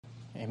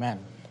Amen.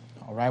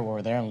 All right, well,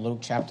 we're there in Luke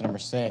chapter number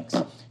 6.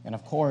 And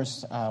of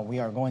course, we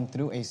are going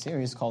through a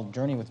series called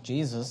Journey with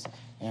Jesus.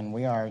 And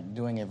we are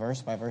doing a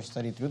verse-by-verse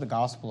study through the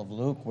Gospel of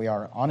Luke. We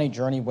are on a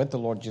journey with the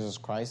Lord Jesus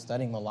Christ,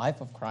 studying the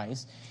life of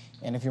Christ.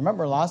 And if you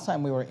remember, last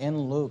time we were in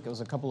Luke, it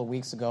was a couple of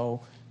weeks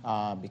ago,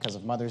 because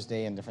of Mother's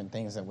Day and different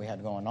things that we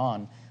had going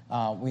on.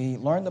 We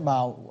learned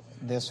about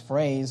this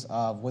phrase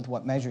of, with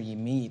what measure ye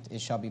meet,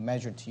 it shall be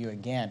measured to you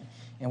again.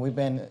 And we've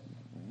been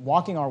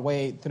making our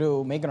way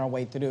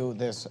through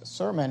this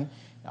sermon.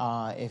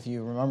 If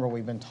you remember,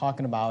 we've been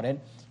talking about it.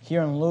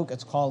 Here in Luke,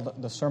 it's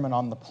called the Sermon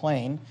on the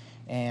Plain,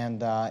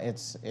 and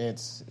it's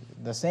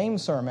the same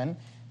sermon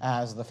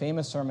as the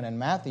famous sermon in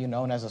Matthew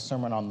known as the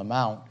Sermon on the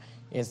Mount.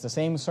 It's the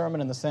same sermon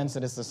in the sense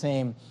that it's the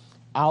same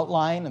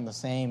outline and the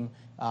same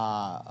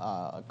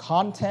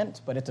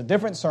content, but it's a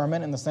different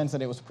sermon in the sense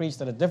that it was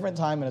preached at a different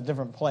time in a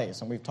different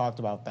place, and we've talked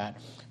about that,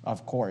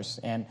 of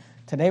course. And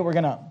today we're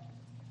going to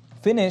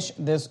finish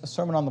this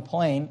Sermon on the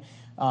Plain,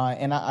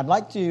 and I'd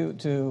like we're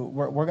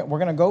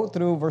going to go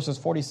through verses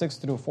 46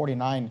 through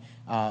 49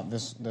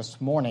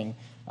 this morning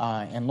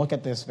and look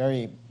at this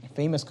very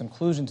famous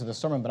conclusion to the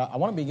sermon. But I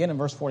want to begin in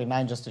verse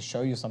 49 just to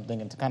show you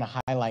something and to kind of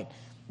highlight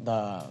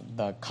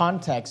the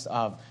context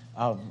of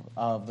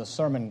the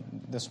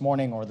sermon this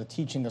morning, or the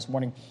teaching this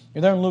morning.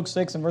 You're there in Luke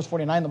 6 and verse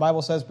 49. The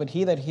Bible says, "But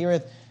he that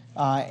heareth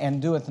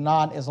and doeth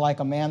not is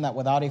like a man that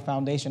without a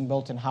foundation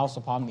built an house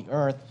upon the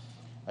earth,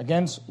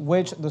 against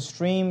which the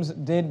streams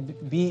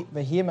did beat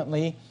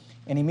vehemently,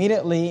 and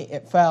immediately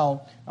it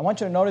fell." I want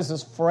you to notice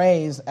this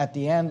phrase at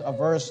the end of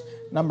verse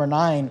number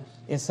 9.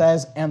 It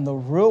says, "And the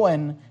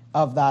ruin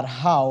of that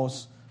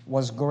house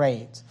was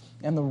great."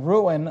 And the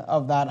ruin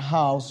of that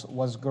house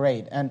was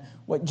great. And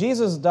what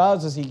Jesus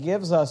does is he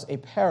gives us a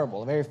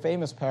parable, a very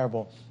famous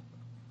parable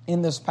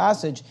in this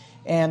passage.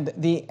 And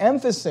the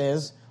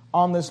emphasis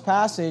on this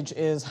passage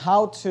is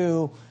how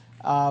to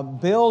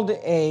build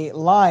a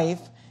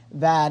life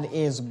that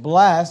is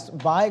blessed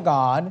by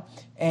God,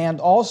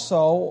 and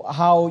also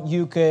how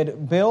you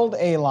could build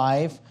a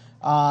life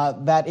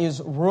that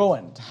is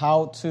ruined,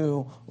 how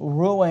to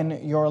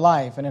ruin your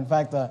life. And in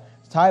fact, the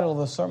title of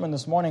the sermon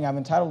this morning, I've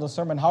entitled the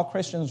sermon, "How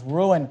Christians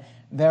Ruin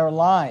Their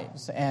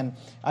Lives." And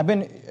I've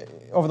been,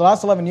 over the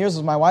last 11 years,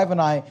 as my wife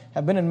and I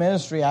have been in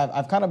ministry,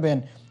 I've kind of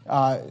been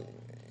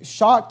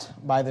shocked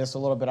by this a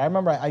little bit. I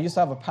remember I used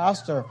to have a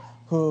pastor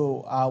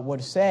who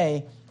would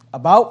say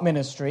about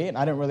ministry, and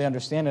I didn't really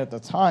understand it at the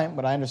time,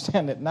 but I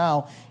understand it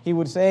now. He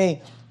would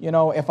say,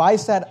 if I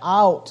set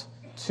out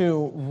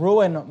to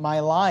ruin my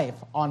life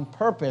on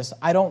purpose,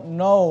 I don't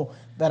know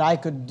that I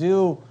could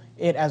do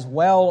it as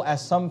well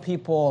as some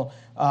people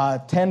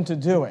tend to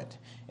do it.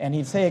 And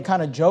he'd say it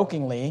kind of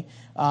jokingly,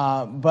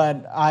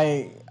 but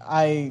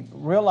I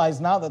realize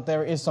now that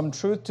there is some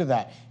truth to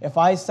that. If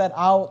I set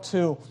out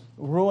to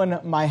ruin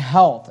my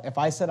health, if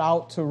I set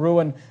out to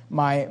ruin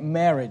my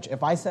marriage,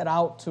 if I set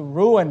out to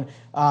ruin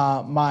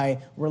my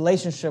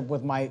relationship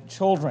with my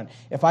children,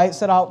 if I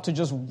set out to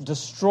just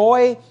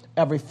destroy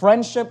every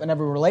friendship and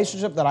every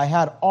relationship that I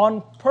had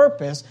on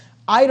purpose,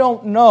 I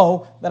don't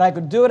know that I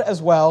could do it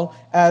as well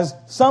as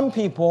some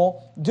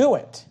people do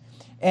it.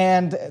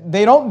 And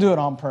they don't do it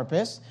on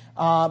purpose,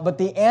 but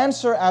the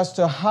answer as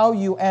to how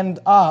you end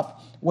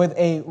up with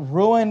a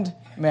ruined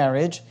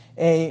marriage,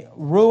 a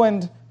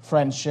ruined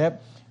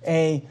friendship,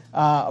 a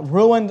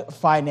ruined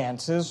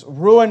finances,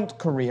 ruined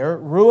career,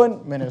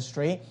 ruined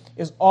ministry,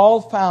 is all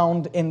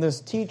found in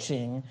this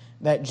teaching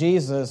that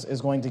Jesus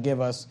is going to give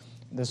us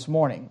this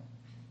morning.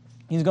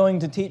 He's going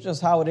to teach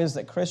us how it is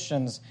that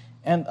Christians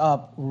end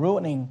up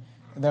ruining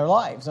their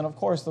lives. And of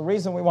course, the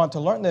reason we want to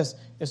learn this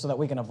is so that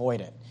we can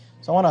avoid it.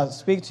 So I want to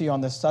speak to you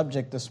on this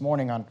subject this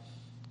morning on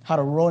how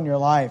to ruin your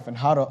life and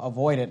how to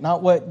avoid it. Now,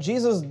 what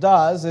Jesus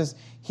does is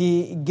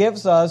he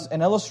gives us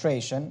an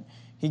illustration,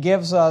 he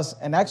gives us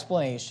an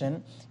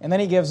explanation, and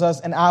then he gives us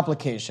an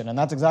application. And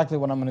that's exactly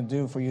what I'm going to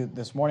do for you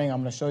this morning.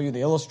 I'm going to show you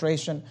the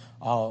illustration,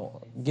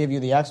 I'll give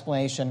you the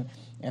explanation,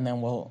 and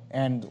then we'll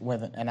end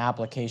with an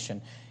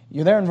application.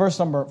 You're there in verse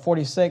number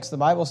 46. The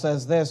Bible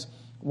says this,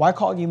 "Why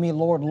call ye me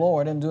Lord,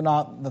 Lord, and do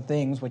not the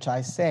things which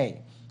I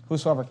say?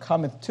 Whosoever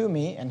cometh to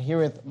me and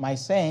heareth my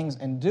sayings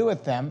and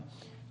doeth them."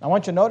 I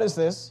want you to notice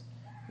this.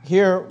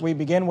 Here we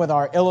begin with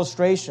our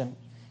illustration.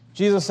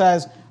 Jesus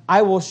says,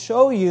 "I will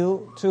show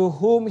you to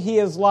whom he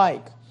is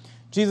like."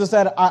 Jesus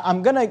said,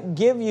 I'm going to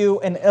give you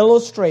an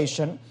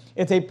illustration.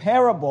 It's a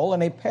parable,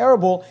 and a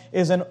parable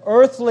is an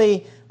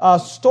earthly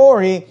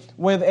story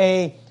with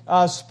a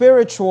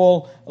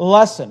spiritual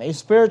lesson, a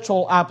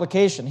spiritual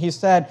application. He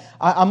said,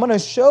 I'm going to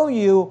show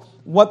you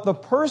what the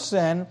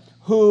person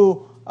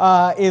who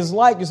is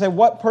like. You say,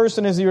 what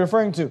person is he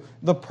referring to?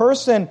 The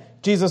person,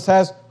 Jesus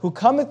says, who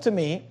cometh to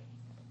me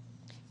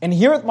and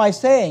heareth my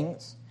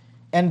sayings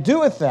and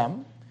doeth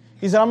them.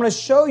 He said, I'm going to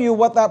show you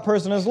what that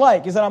person is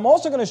like. He said, I'm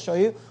also going to show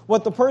you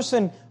what the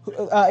person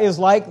is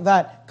like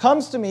that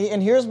comes to me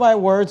and hears my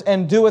words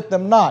and doeth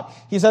them not.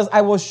 He says,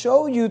 I will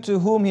show you to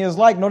whom he is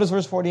like. Notice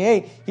verse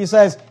 48. He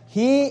says,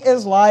 he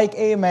is like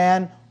a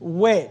man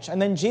which. And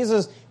then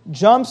Jesus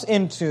jumps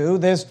into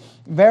this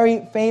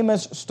very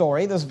famous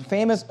story, this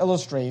famous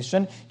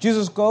illustration,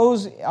 Jesus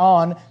goes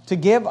on to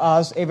give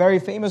us a very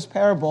famous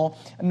parable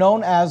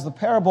known as the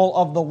parable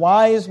of the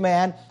wise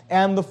man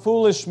and the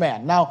foolish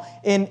man. Now,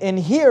 in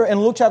here, in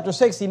Luke chapter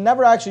 6, he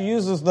never actually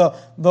uses the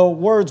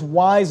words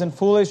wise and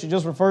foolish. He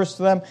just refers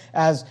to them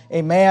as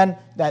a man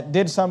that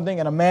did something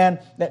and a man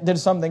that did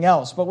something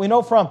else. But we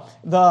know from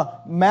the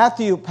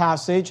Matthew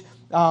passage,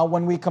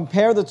 when we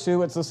compare the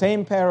two, it's the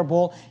same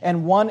parable,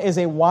 and one is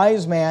a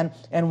wise man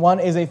and one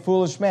is a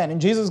foolish man.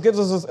 And Jesus gives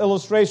us this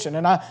illustration,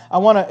 and I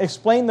want to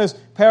explain this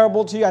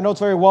parable to you. I know it's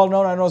very well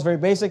known, I know it's very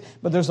basic,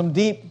 but there's some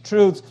deep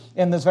truths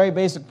in this very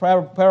basic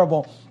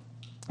parable.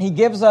 He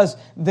gives us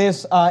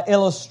this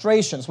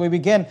illustration. So we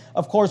begin,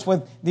 of course,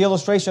 with the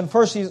illustration.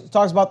 First, he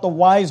talks about the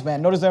wise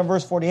man. Notice there in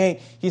verse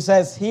 48, he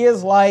says, he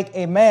is like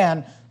a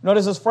man,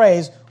 notice this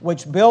phrase,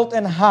 which built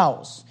an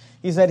house.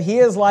 He said, he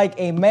is like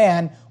a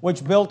man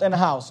which built an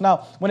house.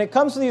 Now, when it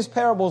comes to these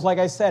parables, like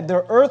I said,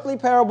 they're earthly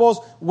parables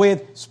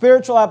with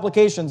spiritual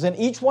applications. And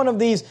each one of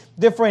these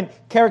different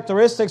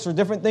characteristics or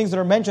different things that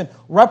are mentioned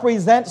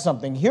represent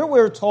something. Here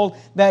we're told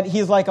that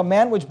he's like a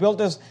man which built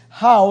his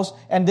house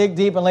and dig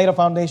deep and laid a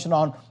foundation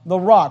on the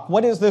rock.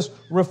 What is this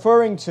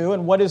referring to,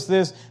 and what is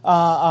this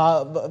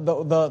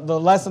the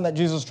lesson that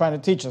Jesus is trying to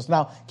teach us?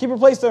 Now, keep your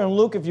place there in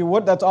Luke, if you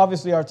would. That's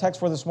obviously our text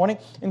for this morning.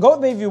 And go with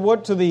me, if you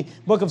would, to the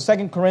book of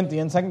 2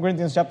 Corinthians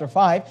chapter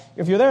 5.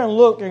 If you're there in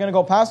Luke, you're going to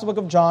go past the book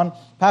of John,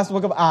 past the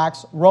book of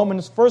Acts,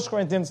 Romans, 1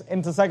 Corinthians,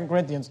 into 2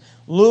 Corinthians.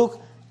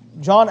 Luke,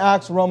 John,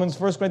 Acts, Romans,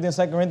 1 Corinthians,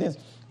 2 Corinthians.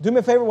 Do me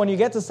a favor, when you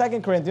get to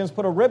 2 Corinthians,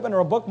 put a ribbon or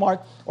a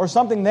bookmark or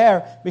something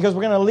there, because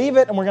we're going to leave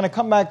it and we're going to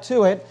come back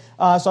to it.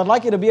 So I'd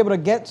like you to be able to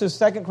get to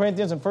 2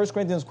 Corinthians and 1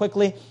 Corinthians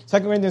quickly. 2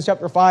 Corinthians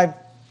chapter 5.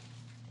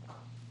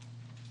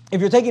 If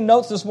you're taking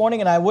notes this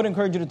morning, and I would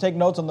encourage you to take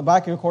notes on the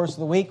back of your course of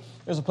the week,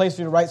 there's a place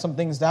for you to write some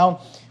things down.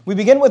 We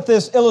begin with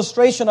this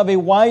illustration of a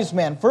wise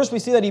man. First, we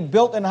see that he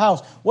built an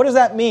house. What does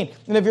that mean?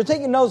 And if you're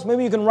taking notes,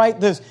 maybe you can write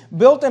this.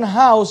 Built an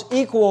house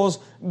equals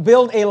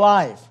build a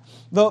life.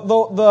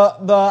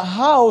 The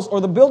house,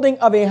 or the building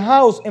of a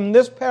house in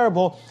this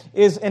parable,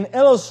 is an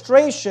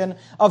illustration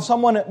of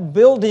someone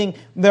building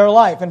their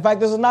life. In fact,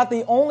 this is not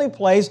the only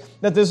place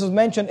that this is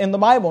mentioned in the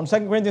Bible. In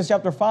 2 Corinthians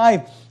chapter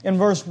 5, in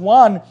verse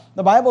 1,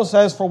 the Bible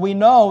says, for we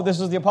know, this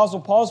is the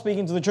Apostle Paul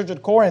speaking to the church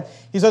at Corinth,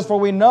 he says, for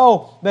we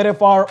know that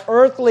if our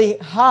earthly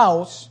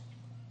house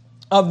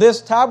of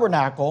this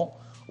tabernacle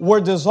were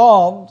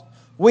dissolved,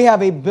 we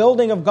have a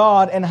building of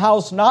God and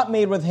house not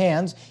made with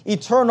hands,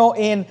 eternal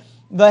in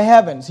the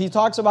heavens. He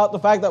talks about the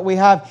fact that we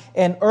have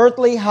an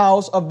earthly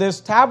house of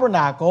this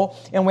tabernacle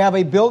and we have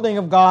a building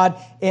of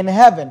God in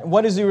heaven.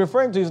 What is he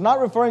referring to? He's not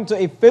referring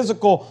to a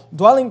physical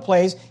dwelling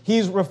place.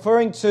 He's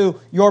referring to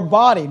your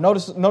body.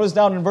 Notice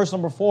down in verse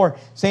number 4,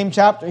 same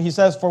chapter, he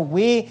says, for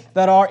we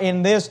that are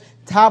in this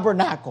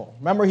tabernacle.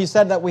 Remember, he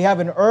said that we have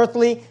an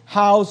earthly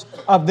house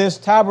of this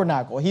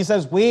tabernacle. He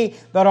says, we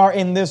that are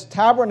in this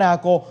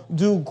tabernacle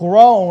do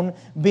groan,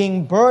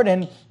 being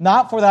burdened,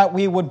 not for that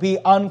we would be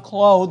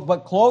unclothed,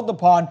 but clothed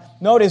upon,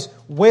 notice,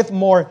 with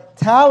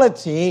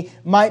mortality,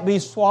 might be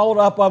swallowed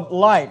up of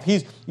life.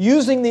 He's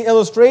using the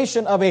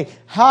illustration of a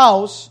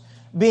house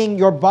being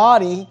your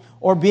body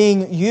or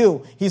being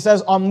you. He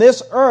says, on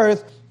this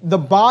earth, the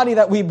body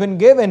that we've been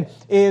given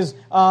is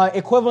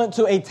equivalent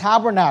to a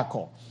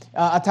tabernacle.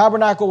 A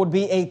tabernacle would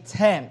be a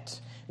tent,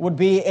 would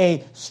be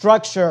a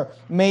structure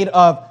made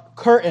of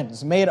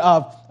curtains, made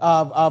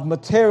of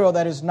material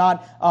that is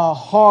not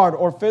hard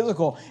or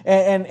physical.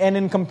 And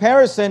in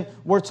comparison,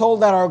 we're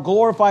told that our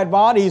glorified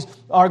bodies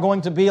are going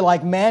to be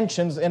like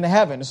mansions in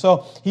heaven.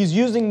 So he's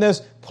using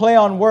this play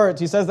on words.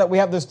 He says that we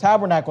have this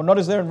tabernacle.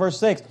 Notice there in verse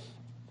 6,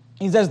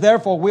 he says,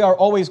 therefore, we are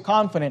always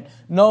confident,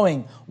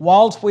 knowing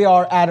whilst we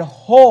are at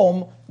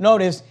home,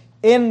 notice,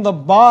 in the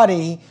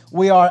body,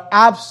 we are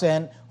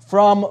absent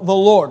from the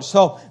Lord.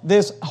 So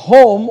this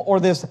home or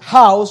this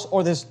house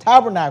or this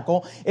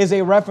tabernacle is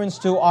a reference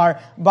to our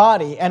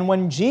body. And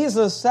when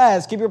Jesus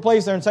says, keep your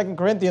place there in 2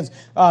 Corinthians,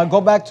 go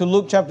back to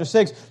Luke chapter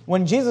 6.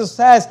 When Jesus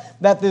says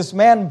that this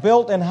man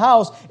built an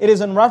house, it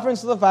is in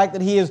reference to the fact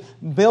that he is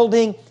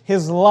building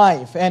his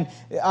life. And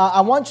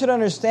I want you to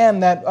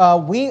understand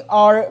that we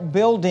are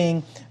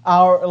building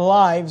our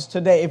lives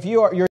today. If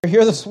you're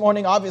here this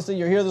morning, obviously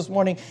you're here this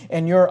morning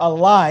and you're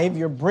alive,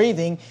 you're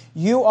breathing,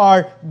 you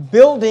are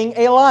building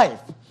a life.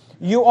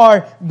 You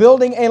are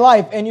building a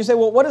life. And you say,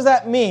 well, what does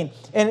that mean?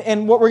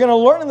 And what we're going to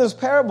learn in this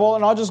parable,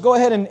 and I'll just go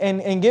ahead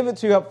and give it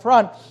to you up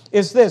front,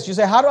 is this. You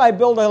say, how do I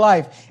build a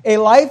life? A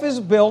life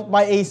is built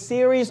by a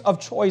series of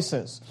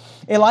choices.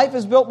 A life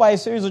is built by a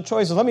series of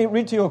choices. Let me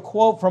read to you a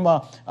quote from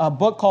a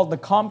book called The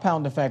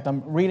Compound Effect.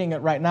 I'm reading it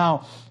right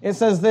now. It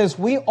says this,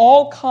 we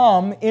all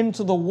come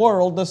into the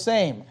world the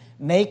same,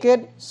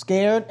 naked,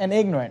 scared, and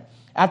ignorant.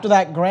 After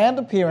that grand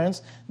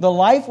appearance, the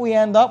life we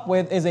end up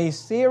with is a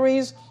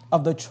series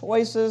of the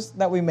choices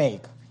that we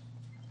make.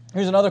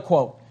 Here's another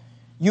quote.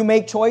 You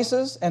make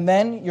choices, and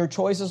then your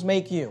choices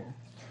make you.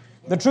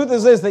 The truth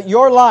is this, that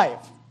your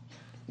life,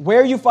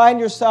 where you find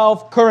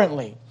yourself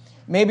currently,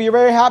 Maybe you're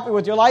very happy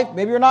with your life.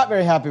 Maybe you're not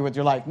very happy with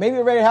your life. Maybe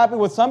you're very happy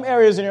with some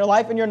areas in your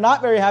life and you're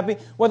not very happy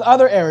with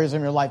other areas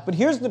in your life. But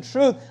here's the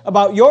truth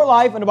about your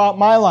life and about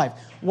my life.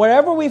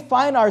 Wherever we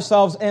find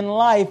ourselves in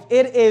life,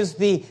 it is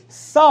the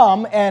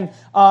sum and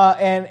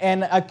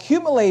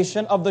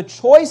accumulation of the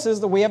choices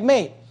that we have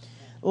made.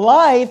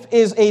 Life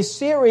is a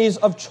series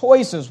of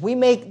choices. We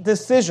make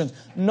decisions.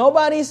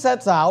 Nobody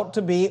sets out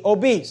to be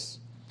obese.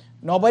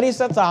 Nobody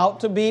sets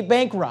out to be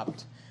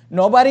bankrupt.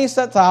 Nobody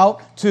sets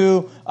out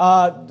to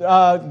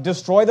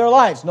destroy their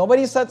lives.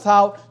 Nobody sets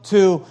out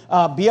to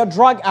be a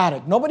drug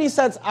addict. Nobody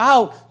sets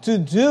out to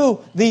do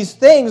these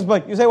things.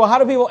 But you say, well, how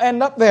do people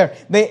end up there?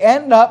 They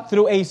end up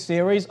through a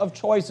series of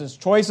choices.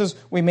 Choices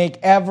we make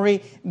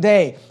every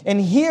day. And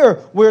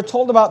here we're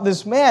told about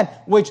this man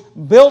which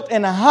built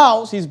in a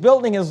house. He's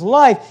building his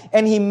life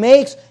and he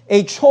makes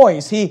a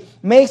choice. He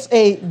makes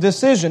a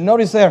decision.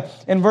 Notice there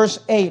in verse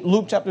 8,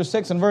 Luke chapter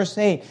 6 and verse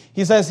 8,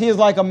 he says, he is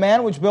like a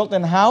man which built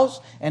in a house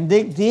and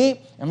dig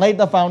deep and laid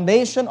the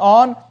foundation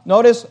on,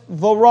 notice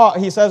the rock.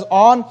 He says,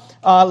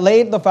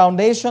 laid the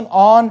foundation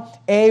on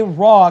a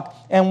rock.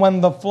 And when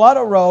the flood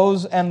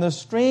arose and the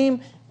stream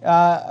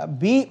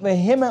beat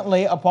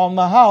vehemently upon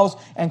the house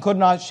and could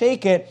not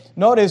shake it,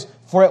 notice,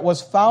 for it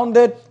was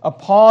founded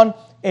upon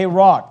a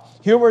rock.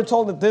 Here we're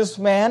told that this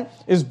man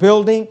is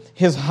building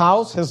his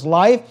house, his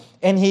life,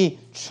 and he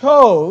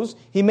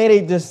made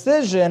a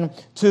decision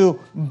to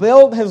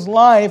build his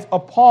life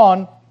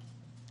upon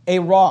a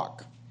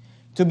rock,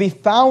 to be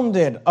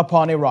founded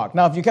upon a rock.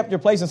 Now, if you kept your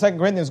place in 2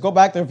 Corinthians, go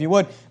back there if you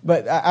would,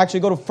 but actually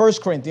go to 1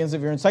 Corinthians.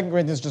 If you're in 2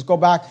 Corinthians, just go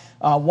back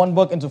one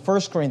book into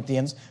 1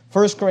 Corinthians.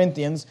 1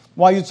 Corinthians.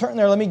 While you turn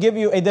there, let me give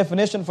you a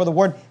definition for the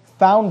word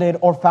founded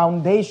or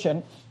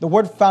foundation. The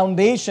word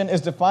foundation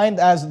is defined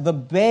as the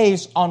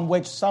base on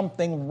which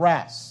something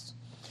rests.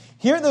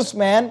 Here this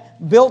man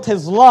built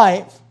his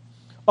life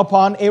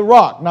upon a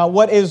rock. Now,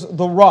 what is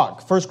the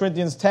rock? 1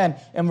 Corinthians 10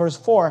 and verse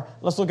 4.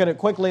 Let's look at it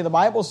quickly. The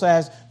Bible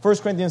says, 1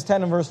 Corinthians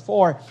 10 and verse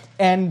 4,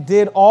 and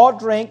did all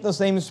drink the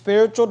same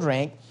spiritual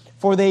drink,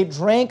 for they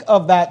drank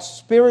of that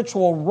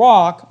spiritual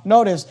rock,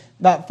 notice,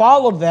 that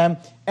followed them,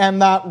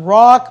 and that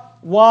rock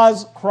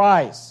was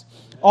Christ.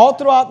 All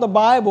throughout the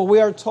Bible, we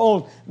are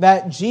told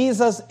that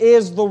Jesus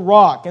is the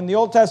rock. In the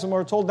Old Testament,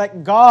 we're told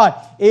that God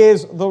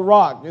is the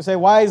rock. You say,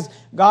 why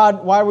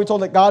are we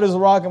told that God is the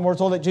rock and we're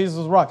told that Jesus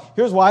is the rock?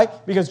 Here's why.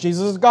 Because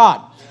Jesus is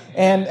God.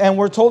 And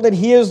we're told that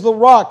He is the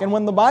rock. And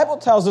when the Bible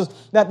tells us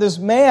that this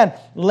man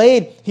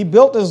he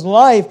built his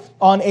life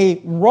on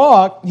a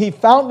rock, he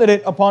founded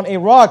it upon a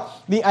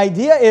rock, the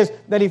idea is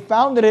that he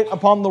founded it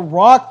upon the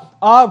rock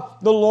of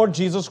the Lord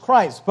Jesus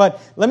Christ.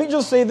 But let me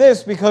just say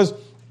this, because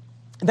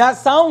that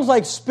sounds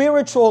like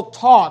spiritual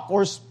talk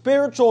or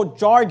spiritual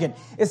jargon.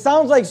 It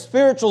sounds like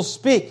spiritual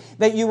speak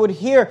that you would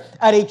hear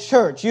at a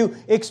church. You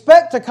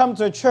expect to come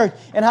to a church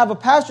and have a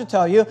pastor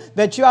tell you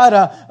that you ought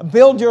to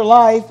build your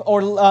life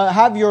or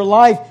have your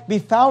life be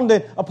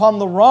founded upon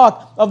the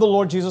rock of the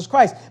Lord Jesus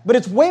Christ. But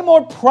it's way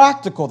more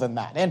practical than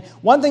that. And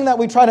one thing that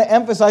we try to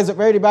emphasize at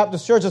Verity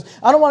Baptist Church is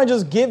I don't want to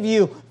just give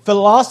you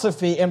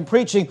philosophy and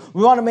preaching.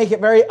 We want to make it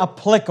very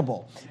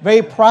applicable,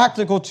 very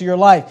practical to your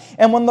life.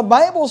 And when the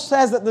Bible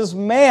says that this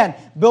man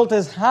built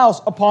his house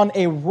upon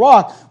a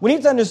rock, we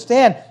need to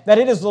understand that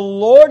it is the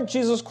Lord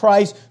Jesus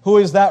Christ who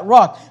is that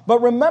rock.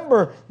 But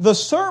remember, the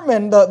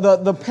sermon,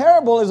 the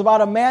parable is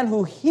about a man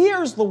who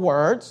hears the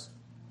words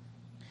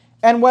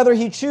and whether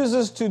he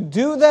chooses to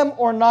do them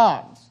or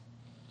not.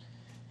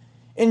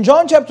 In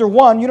John chapter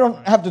 1, you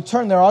don't have to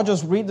turn there. I'll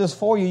just read this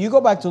for you. You go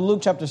back to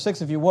Luke chapter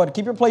 6 if you would.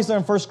 Keep your place there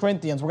in 1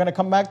 Corinthians. We're going to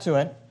come back to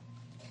it.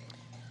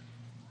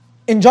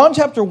 In John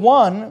chapter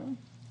 1,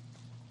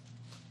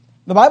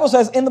 the Bible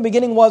says, in the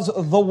beginning was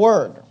the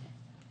Word.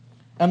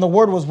 And the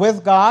Word was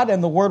with God,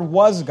 and the Word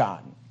was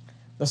God.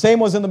 The same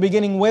was in the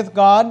beginning with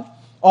God.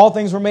 All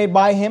things were made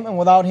by Him, and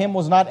without Him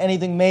was not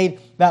anything made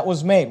that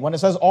was made. When it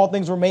says all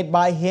things were made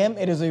by Him,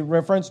 it is a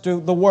reference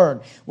to the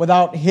Word.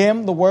 Without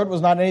Him, the Word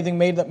was not anything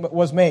made that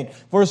was made.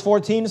 Verse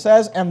 14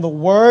 says, and the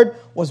Word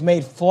was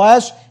made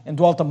flesh and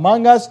dwelt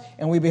among us,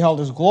 and we beheld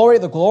His glory,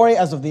 the glory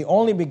as of the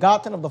only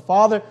begotten of the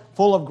Father,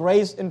 full of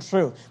grace and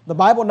truth. The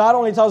Bible not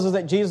only tells us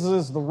that Jesus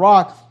is the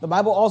rock, the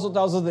Bible also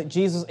tells us that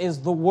Jesus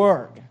is the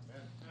Word.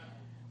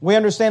 We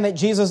understand that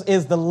Jesus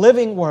is the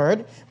living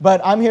Word,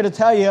 but I'm here to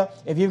tell you,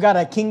 if you've got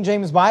a King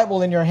James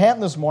Bible in your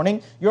hand this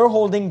morning, you're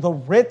holding the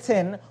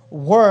written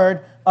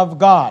Word of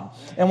God.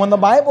 And when the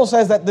Bible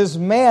says that this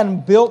man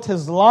built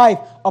his life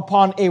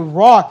upon a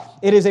rock,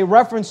 it is a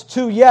reference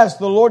to, yes,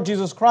 the Lord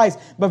Jesus Christ,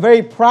 but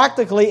very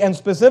practically and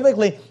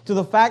specifically to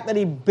the fact that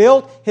he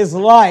built his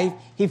life,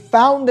 he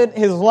founded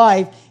his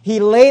life, he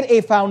laid a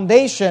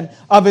foundation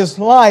of his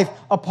life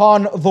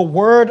upon the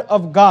Word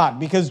of God,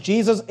 because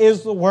Jesus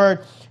is the Word.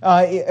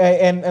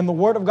 And the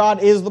Word of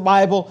God is the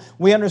Bible.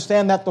 We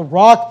understand that the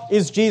rock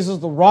is Jesus,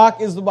 the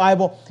rock is the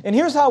Bible. And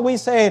here's how we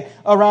say it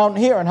around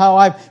here, and how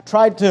I've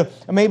tried to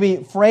maybe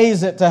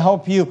phrase it to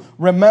help you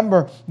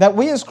remember that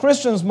we as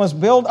Christians must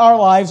build our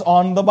lives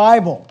on the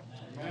Bible.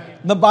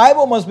 The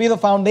Bible must be the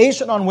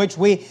foundation on which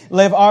we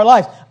live our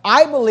lives.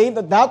 I believe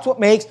that that's what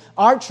makes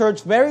our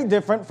church very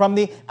different from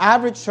the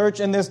average church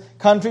in this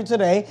country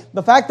today.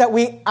 The fact that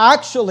we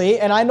actually,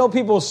 and I know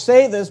people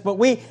say this, but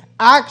we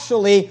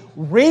actually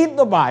read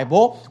the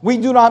Bible. We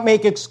do not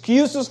make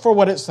excuses for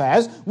what it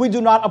says. We do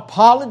not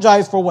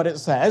apologize for what it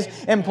says.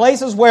 In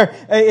places where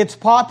it's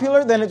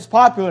popular, then it's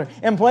popular.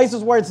 In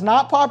places where it's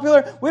not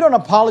popular, we don't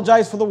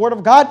apologize for the Word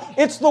of God.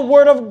 It's the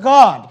Word of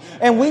God.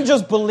 And we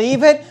just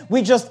believe it.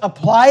 We just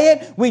apply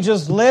it. We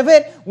just live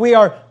it. We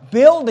are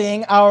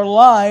building our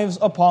lives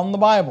upon the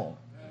Bible.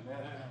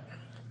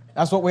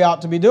 That's what we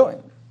ought to be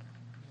doing.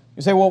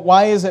 You say, well,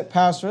 why is it,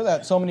 Pastor,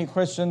 that so many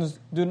Christians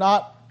do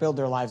not build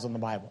their lives on the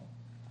Bible?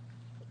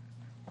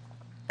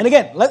 And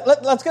again,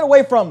 let's get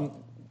away from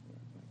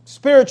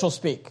spiritual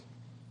speak.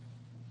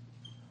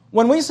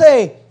 When we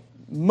say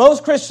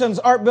most Christians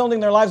aren't building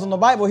their lives on the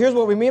Bible, here's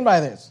what we mean by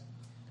this.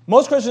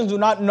 Most Christians do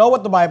not know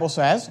what the Bible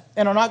says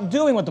and are not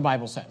doing what the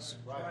Bible says.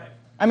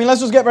 I mean,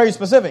 let's just get very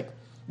specific.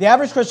 The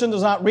average Christian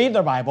does not read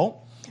their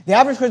Bible. The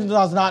average Christian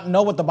does not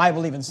know what the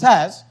Bible even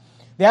says.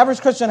 The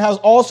average Christian has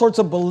all sorts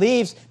of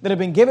beliefs that have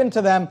been given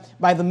to them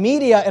by the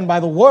media and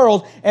by the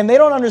world, and they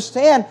don't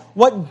understand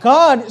what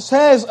God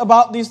says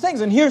about these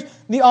things. And here's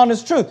the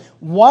honest truth.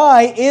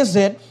 Why is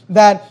it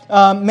that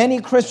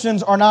many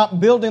Christians are not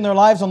building their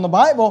lives on the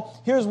Bible?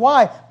 Here's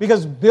why.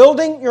 Because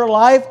building your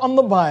life on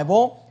the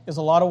Bible is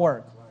a lot of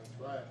work.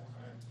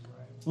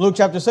 Luke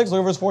chapter 6, look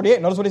at verse 48.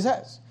 Notice what he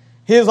says.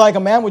 He is like a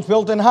man which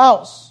built an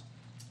house.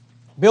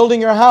 Building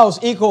your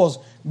house equals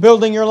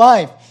building your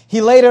life.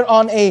 He laid it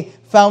on a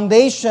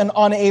foundation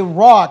on a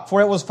rock,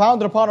 for it was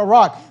founded upon a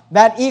rock.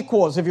 That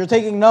equals, if you're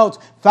taking notes,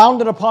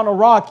 founded upon a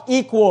rock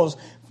equals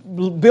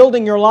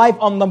building your life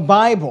on the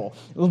Bible,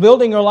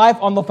 building your life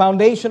on the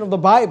foundation of the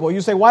Bible.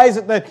 You say, why is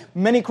it that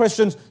many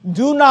Christians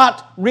do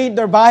not read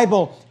their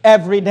Bible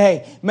every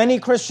day? Many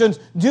Christians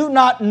do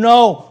not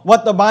know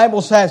what the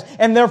Bible says,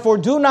 and therefore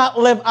do not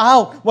live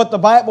out what the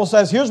Bible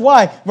says. Here's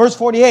why. Verse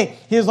 48,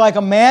 he is like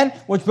a man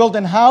which built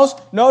an house,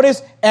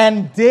 notice,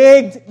 and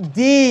digged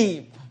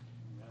deep,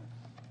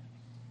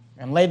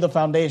 and laid the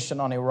foundation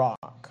on a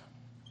rock.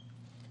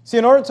 See,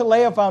 in order to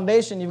lay a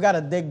foundation, you've got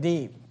to dig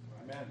deep.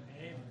 Amen.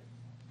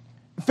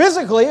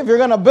 Physically, if you're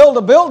going to build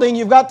a building,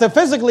 you've got to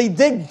physically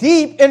dig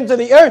deep into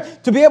the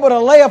earth to be able to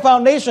lay a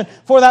foundation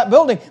for that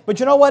building. But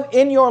you know what?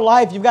 In your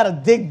life, you've got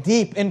to dig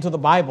deep into the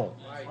Bible.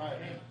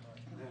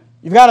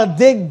 You've got to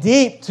dig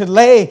deep to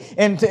lay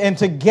and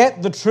to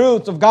get the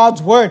truth of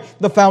God's Word,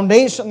 the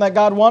foundation that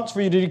God wants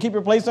for you. Did you keep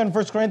your place there in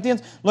 1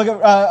 Corinthians? Look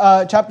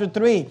at chapter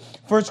 3.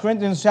 1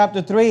 Corinthians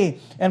chapter 3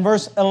 and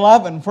verse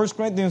 11. 1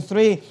 Corinthians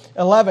 3,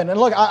 11. And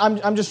look,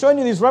 I'm just showing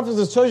you these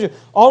references to show you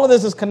all of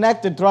this is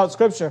connected throughout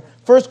Scripture.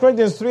 1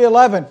 Corinthians 3,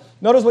 11.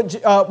 Notice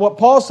what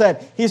Paul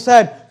said. He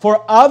said,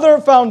 for other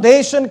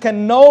foundation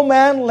can no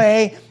man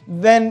lay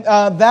than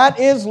that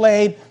is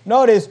laid.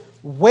 Notice,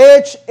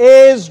 which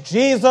is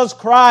Jesus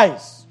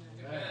Christ.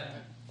 Amen.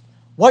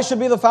 What should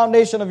be the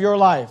foundation of your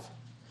life?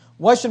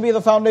 What should be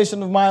the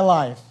foundation of my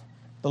life?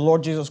 The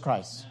Lord Jesus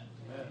Christ.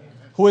 Amen.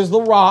 Who is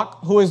the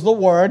rock, who is the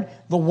Word.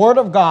 The Word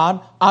of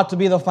God ought to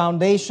be the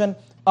foundation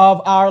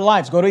of our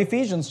lives. Go to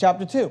Ephesians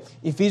chapter 2.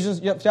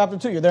 Ephesians chapter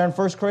 2. You're there in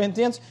 1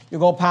 Corinthians. You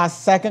go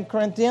past 2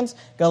 Corinthians,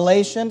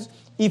 Galatians,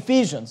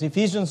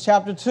 Ephesians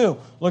chapter 2.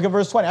 Look at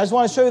verse 20. I just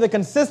want to show you the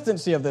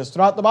consistency of this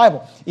throughout the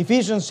Bible.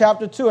 Ephesians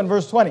chapter 2 and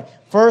verse 20.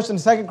 1 and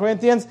 2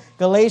 Corinthians,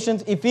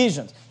 Galatians,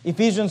 Ephesians.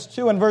 Ephesians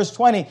 2 and verse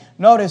 20.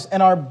 Notice,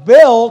 and are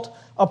built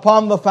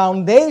upon the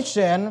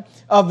foundation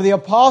of the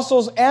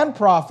apostles and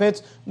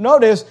prophets.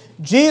 Notice,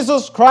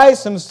 Jesus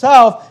Christ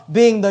himself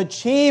being the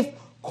chief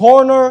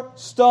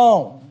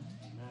cornerstone.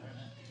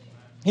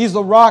 He's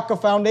the rock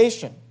of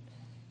foundation.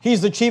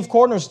 He's the chief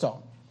cornerstone.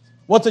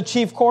 What's a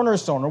chief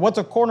cornerstone, or what's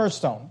a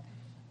cornerstone?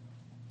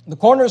 The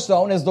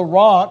cornerstone is the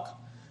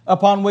rock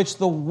upon which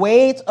the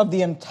weight of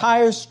the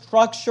entire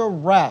structure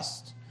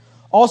rests.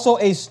 Also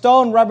a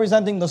stone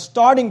representing the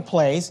starting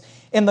place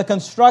in the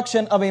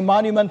construction of a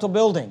monumental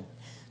building.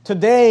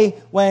 Today,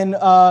 when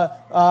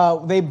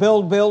they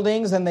build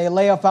buildings and they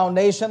lay a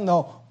foundation,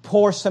 they'll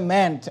pour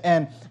cement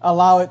and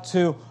allow it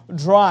to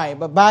dry.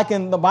 But back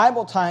in the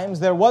Bible times,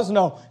 there was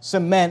no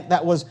cement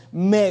that was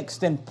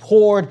mixed and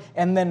poured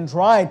and then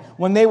dried.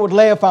 When they would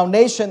lay a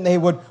foundation, they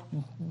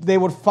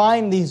would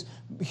find these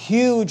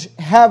huge,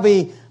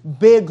 heavy,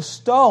 big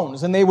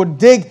stones, and they would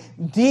dig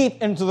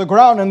deep into the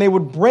ground, and they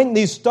would bring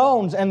these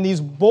stones and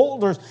these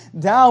boulders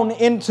down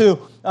into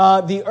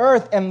the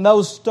earth, and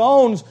those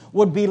stones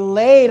would be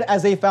laid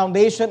as a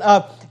foundation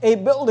of a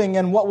building.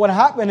 And what would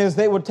happen is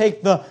they would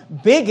take the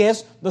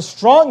biggest, the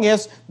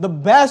strongest, the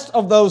best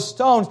of those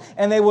stones,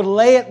 and they would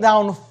lay it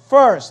down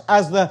first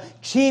as the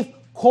chief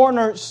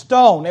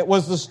cornerstone. It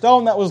was the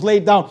stone that was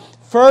laid down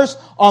first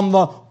on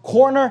the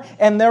corner,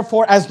 and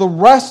therefore as the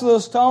rest of the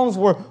stones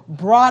were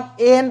brought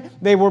in,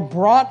 they were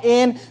brought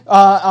in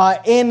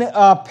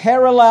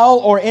parallel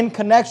or in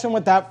connection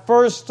with that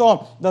first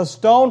stone. The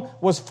stone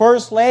was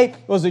first laid,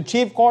 was the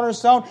chief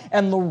cornerstone,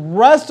 and the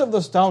rest of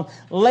the stone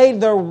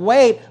laid their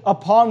weight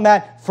upon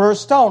that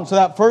first stone. So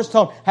that first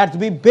stone had to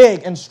be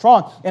big and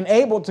strong and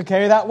able to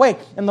carry that weight.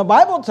 And the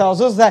Bible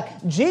tells us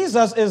that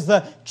Jesus is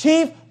the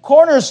chief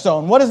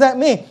cornerstone. What does that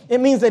mean? It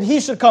means that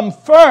He should come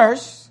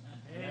first.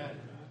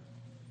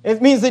 It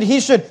means that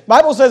He should,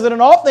 Bible says that in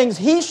all things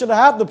He should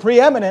have the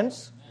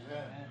preeminence.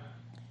 Amen.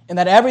 And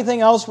that everything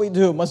else we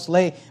do must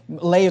lay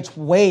its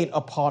weight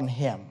upon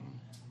Him.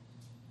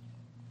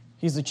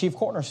 He's the chief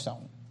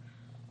cornerstone.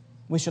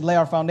 We should lay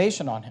our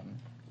foundation on Him.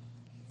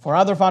 For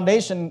other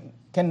foundation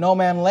can no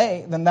man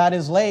lay than that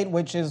is laid,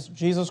 which is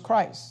Jesus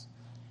Christ.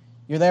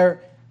 You're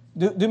there,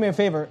 do me a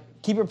favor,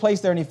 keep your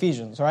place there in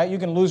Ephesians, all right? You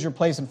can lose your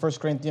place in 1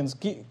 Corinthians.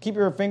 Keep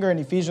your finger in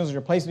Ephesians or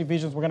your place in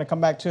Ephesians. We're going to come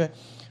back to it.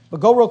 But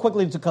go real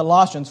quickly to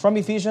Colossians. From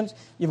Ephesians,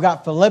 you've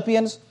got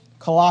Philippians,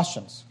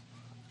 Colossians.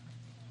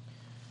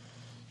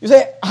 You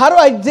say, how do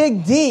I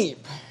dig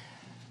deep?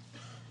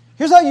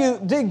 Here's how you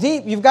dig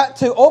deep. You've got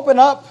to open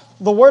up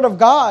the Word of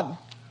God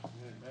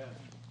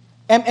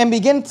and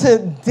begin to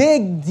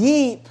dig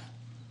deep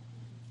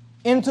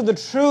into the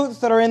truths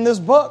that are in this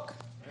book.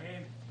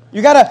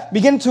 You got to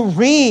begin to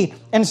read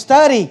and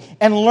study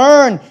and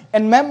learn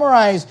and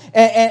memorize.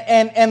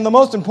 And the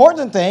most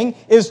important thing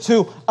is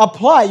to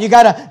apply. You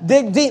got to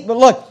dig deep. But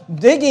look,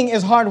 digging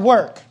is hard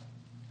work.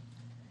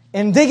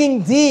 And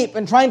digging deep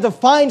and trying to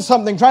find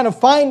something, trying to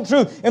find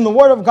truth in the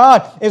Word of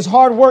God is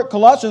hard work.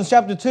 Colossians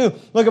chapter 2,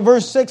 look at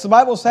verse 6. The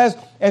Bible says,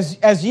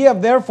 As ye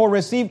have therefore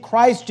received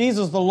Christ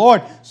Jesus the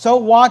Lord, so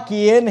walk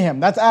ye in Him.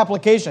 That's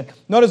application.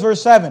 Notice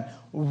verse 7.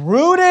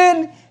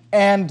 Rooted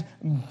and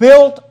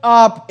built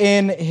up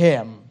in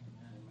Him,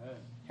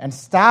 and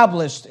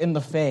established in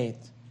the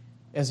faith,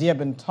 as ye have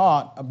been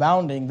taught,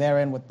 abounding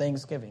therein with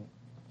thanksgiving.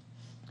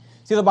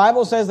 See, the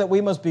Bible says that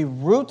we must be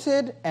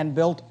rooted and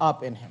built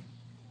up in Him.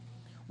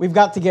 We've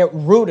got to get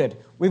rooted.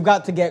 We've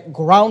got to get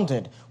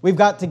grounded. We've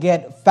got to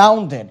get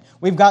founded.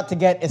 We've got to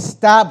get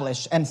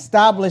established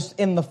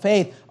in the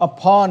faith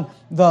upon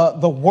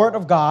the Word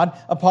of God,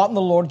 upon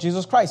the Lord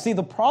Jesus Christ. See,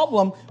 the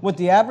problem with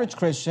the average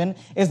Christian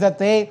is that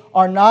they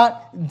are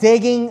not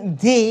digging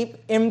deep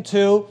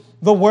into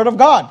the Word of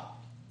God.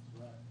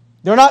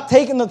 They're not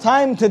taking the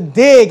time to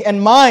dig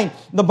and mine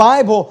the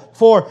Bible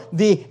for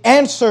the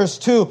answers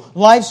to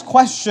life's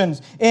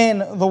questions in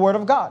the Word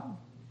of God.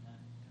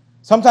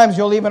 Sometimes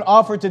you'll even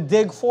offer to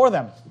dig for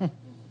them.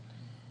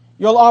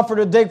 You'll offer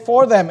to dig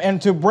for them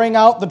and to bring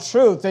out the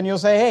truth. And you'll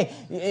say,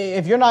 hey,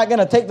 if you're not going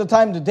to take the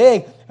time to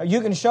dig,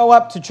 you can show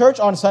up to church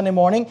on Sunday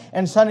morning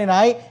and Sunday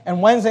night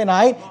and Wednesday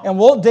night, and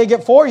we'll dig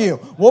it for you.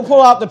 We'll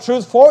pull out the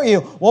truth for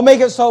you. We'll make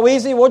it so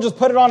easy, we'll just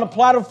put it on a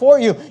platter for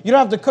you. You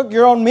don't have to cook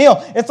your own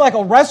meal. It's like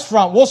a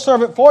restaurant. We'll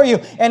serve it for you.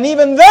 And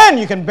even then,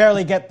 you can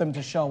barely get them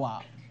to show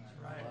up.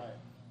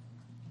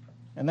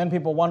 And then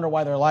people wonder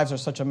why their lives are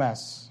such a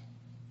mess.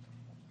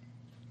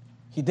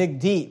 He dig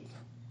deep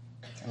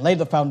and laid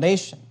the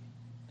foundation.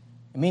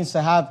 It means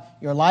to have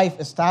your life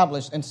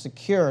established and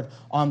secured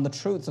on the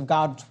truths of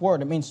God's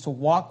Word. It means to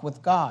walk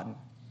with God.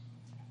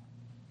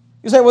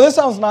 You say, well, this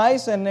sounds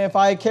nice, and if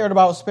I cared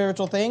about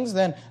spiritual things,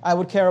 then I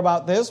would care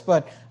about this,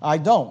 but I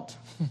don't.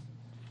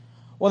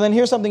 Well, then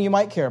here's something you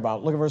might care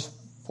about. Look at verse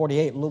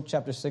 48, Luke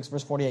chapter 6,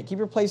 verse 48. Keep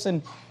your place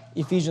in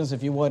Ephesians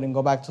if you would, and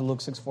go back to Luke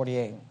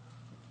 6:48.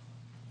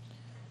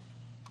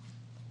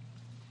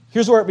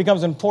 Here's where it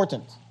becomes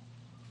important.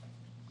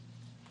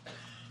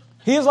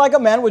 He is like a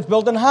man which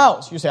built an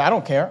house. You say, I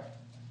don't care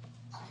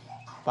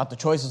about the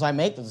choices I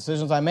make, the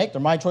decisions I make.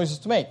 They're my choices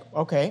to make.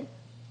 Okay.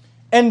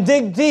 And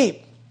dig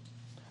deep.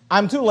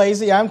 I'm too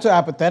lazy. I'm too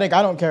apathetic.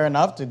 I don't care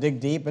enough to dig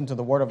deep into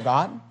the Word of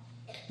God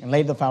and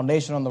lay the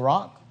foundation on the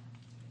rock.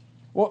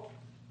 Well,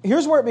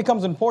 here's where it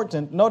becomes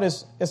important.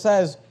 Notice it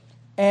says,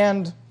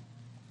 and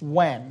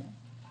when.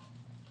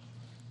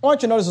 I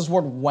want you to notice this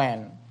word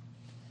when.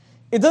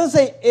 It doesn't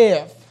say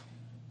if.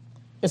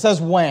 It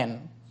says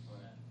when.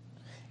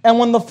 And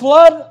when the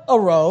flood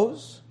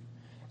arose,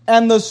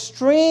 and the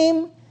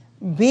stream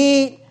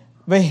beat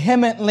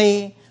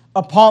vehemently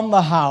upon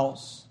the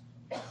house,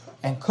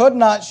 and could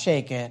not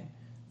shake it,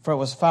 for it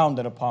was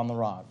founded upon the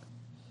rock.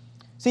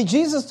 See,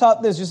 Jesus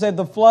taught this. You said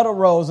the flood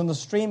arose and the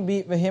stream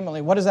beat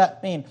vehemently. What does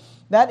that mean?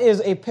 That is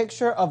a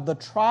picture of the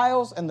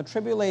trials and the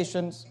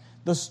tribulations,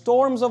 the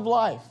storms of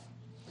life,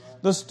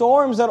 the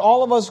storms that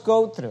all of us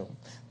go through.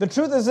 The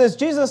truth is this.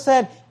 Jesus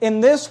said,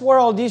 in this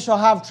world ye shall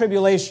have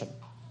tribulation.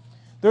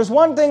 There's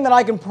one thing that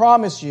I can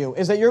promise you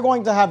is that you're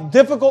going to have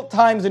difficult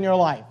times in your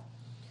life.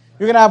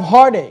 You're going to have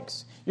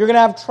heartaches. You're going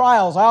to have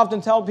trials. I often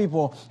tell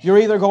people, you're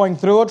either going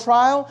through a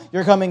trial,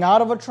 you're coming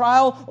out of a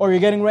trial, or you're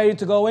getting ready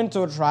to go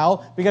into a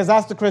trial, because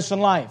that's the Christian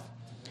life.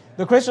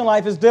 The Christian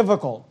life is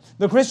difficult.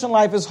 The Christian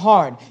life is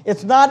hard.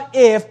 It's not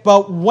if,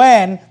 but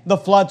when the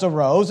floods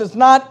arose. It's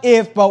not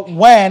if, but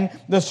when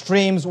the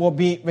streams will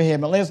beat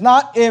vehemently. It's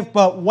not if,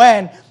 but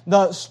when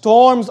the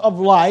storms of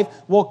life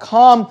will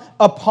come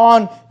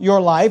upon your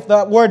life.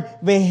 The word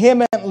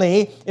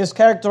vehemently is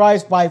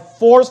characterized by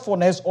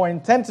forcefulness or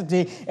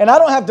intensity. And I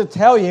don't have to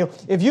tell you,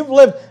 if you've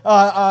lived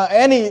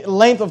any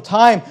length of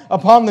time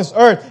upon this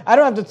earth, I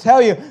don't have to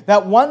tell you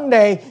that one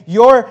day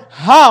your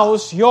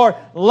house, your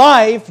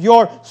life,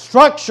 your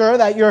structure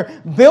that you're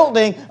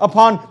building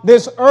upon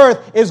this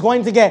earth is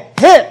going to get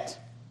hit.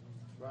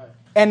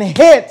 And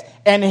hit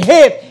and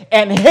hit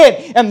and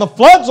hit, and the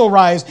floods will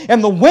rise,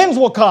 and the winds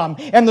will come,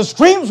 and the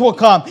streams will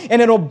come,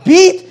 and it'll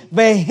beat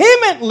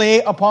vehemently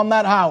upon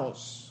that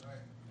house.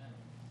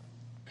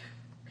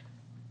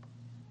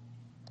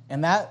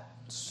 And that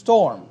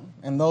storm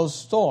and those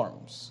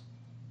storms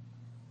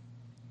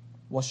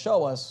will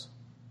show us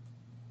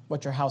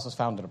what your house is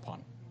founded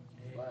upon.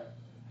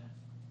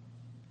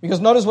 Because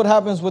notice what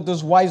happens with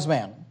this wise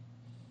man.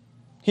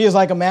 He is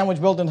like a man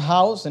which built a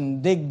house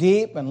and dig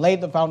deep and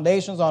laid the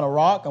foundations on a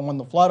rock. And when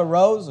the flood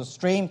arose, the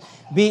stream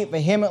beat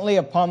vehemently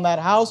upon that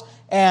house.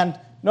 And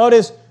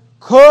notice,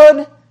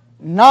 could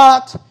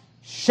not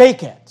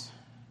shake it,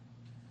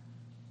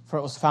 for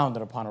it was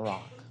founded upon a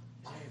rock.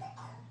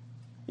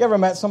 You ever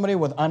met somebody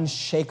with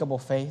unshakable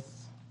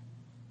faith?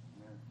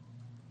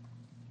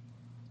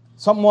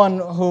 Someone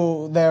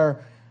who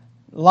their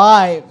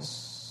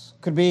lives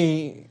could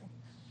be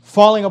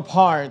falling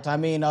apart. I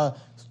mean, a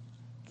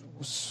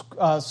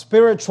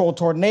spiritual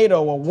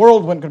tornado, a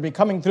whirlwind could be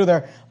coming through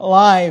their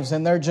lives,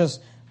 and they're just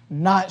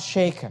not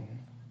shaken.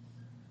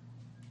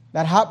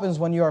 That happens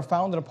when you are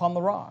founded upon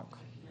the rock.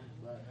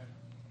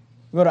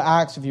 Go to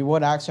Acts, if you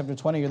would, Acts chapter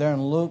 20. You're there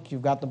in Luke.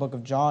 You've got the book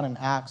of John and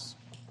Acts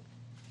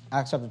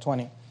chapter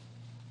 20.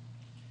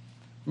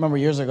 Remember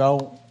years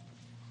ago,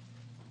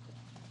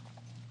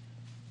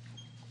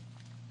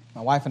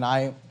 my wife and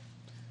I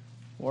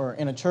were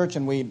in a church,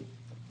 and we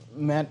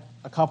met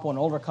a couple, an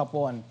older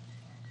couple, and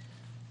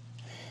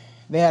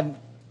we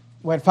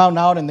had found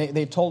out, and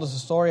they told us a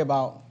story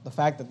about the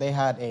fact that they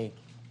had a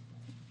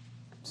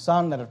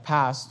son that had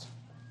passed.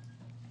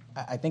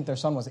 I think their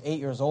son was 8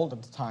 years old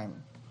at the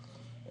time.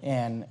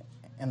 And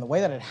the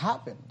way that it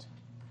happened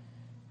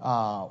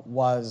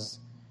was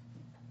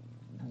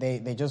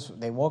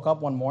they woke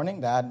up one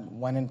morning. Dad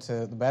went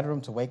into the bedroom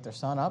to wake their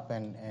son up,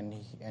 and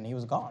he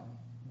was gone.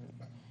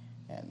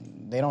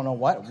 And they don't know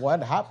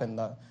what happened.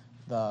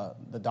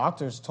 The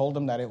doctors told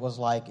them that it was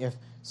like if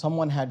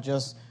someone had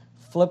just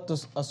flipped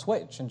a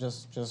switch and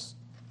just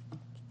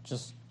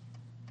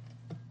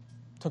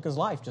took his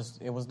life.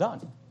 It was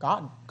done.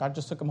 God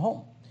just took him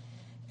home.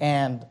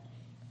 And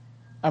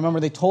I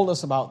remember they told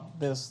us about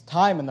this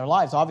time in their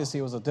lives. Obviously,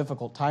 it was a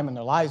difficult time in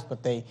their lives,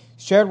 but they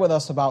shared with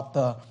us about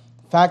the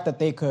fact that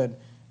they could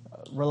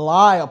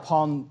rely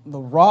upon the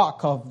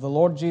rock of the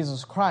Lord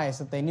Jesus Christ,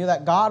 that they knew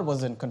that God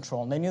was in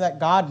control, and they knew that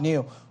God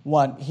knew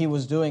what He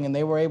was doing, and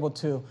they were able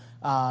to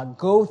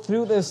go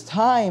through this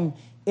time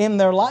in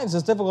their lives,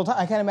 this difficult time.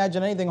 I can't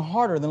imagine anything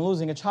harder than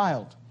losing a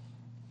child.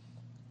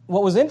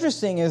 What was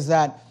interesting is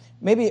that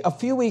maybe a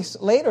few weeks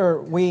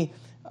later,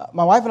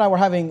 my wife and I were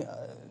having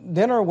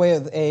dinner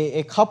with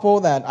a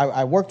couple that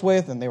I worked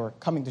with, and they were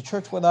coming to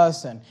church with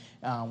us, and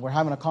we're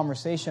having a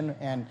conversation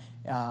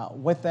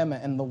with them,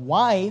 and the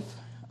wife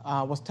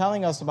was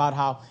telling us about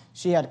how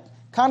she had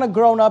kind of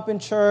grown up in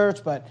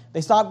church, but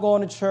they stopped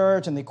going to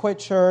church and they quit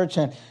church.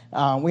 And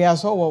we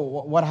asked,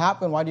 well, what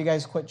happened? Why do you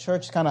guys quit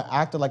church? She kind of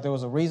acted like there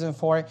was a reason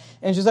for it.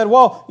 And she said,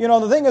 well,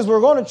 the thing is, we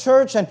were going to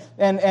church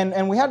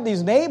and we had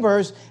these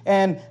neighbors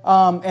and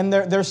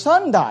their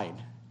son died.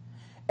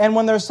 And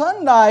when their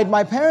son died,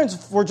 my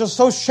parents were just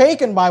so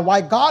shaken by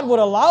why God would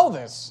allow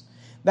this,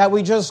 that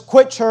we just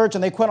quit church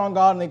and they quit on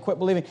God and they quit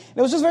believing. And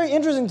it was just very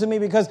interesting to me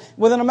because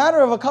within a matter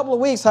of a couple of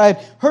weeks, I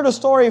had heard a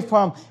story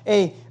from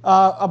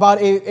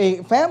about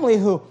a family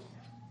who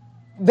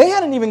they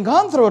hadn't even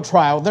gone through a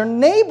trial. Their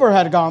neighbor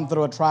had gone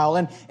through a trial,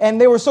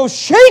 and they were so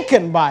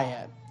shaken by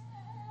it.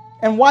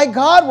 And why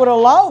God would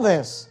allow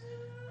this,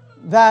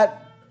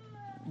 that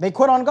they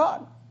quit on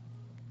God.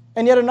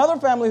 And yet another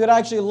family who had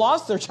actually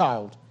lost their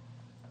child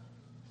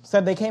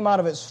said they came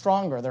out of it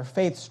stronger, their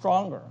faith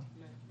stronger.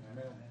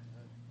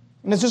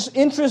 And it's just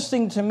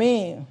interesting to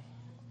me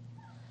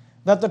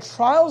that the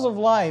trials of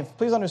life,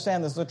 please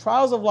understand this, the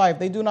trials of life,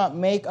 they do not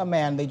make a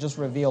man, they just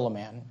reveal a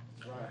man.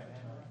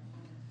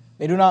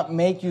 They do not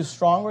make you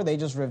stronger, they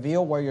just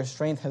reveal where your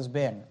strength has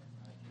been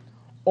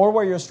or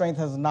where your strength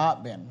has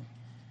not been.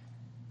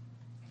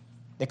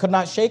 They could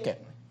not shake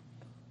it.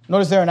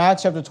 Notice there in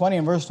Acts chapter 20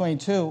 and verse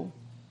 22,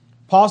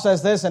 Paul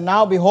says this, and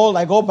now behold,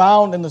 I go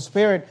bound in the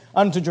Spirit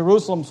unto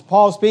Jerusalem.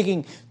 Paul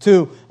speaking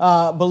to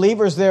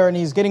believers there, and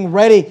he's getting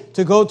ready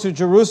to go to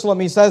Jerusalem.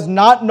 He says,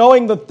 not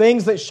knowing the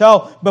things that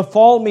shall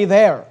befall me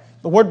there.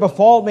 The word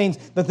befall means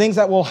the things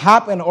that will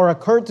happen or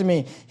occur to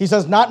me. He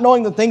says, not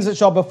knowing the things that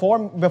shall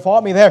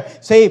befall me there,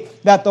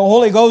 save that the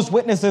Holy Ghost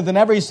witnesses in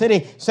every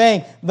city,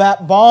 saying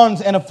that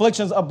bonds and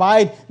afflictions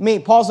abide me.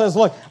 Paul says,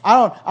 look,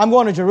 I'm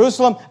going to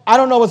Jerusalem. I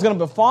don't know what's going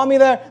to befall me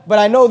there, but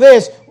I know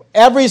this.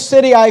 every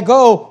city I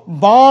go,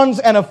 bonds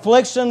and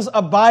afflictions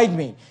abide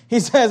me. He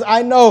says,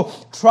 I know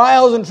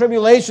trials and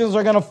tribulations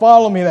are going to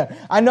follow me there.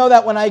 I know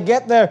that when I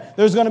get there,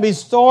 there's going to be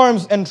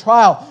storms and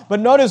trial.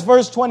 But notice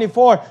verse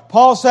 24,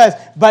 Paul says,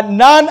 but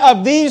none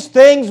of these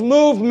things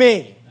move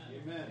me.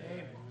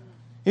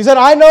 He said,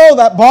 I know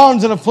that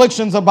bonds and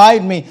afflictions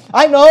abide me.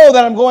 I know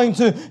that I'm going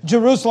to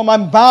Jerusalem.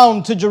 I'm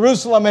bound to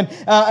Jerusalem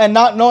and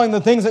not knowing the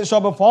things that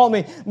shall befall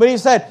me. But he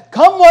said,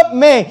 come what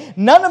may,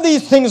 none of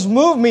these things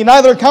move me.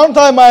 Neither count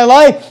I my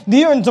life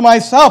dear unto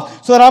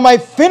myself, so that I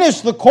might finish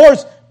the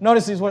course.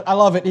 Notice these words. I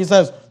love it. He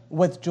says,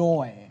 with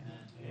joy.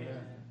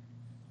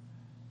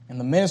 In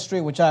the ministry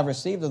which I have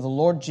received of the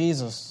Lord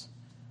Jesus,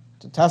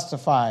 to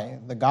testify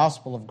the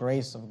gospel of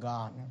grace of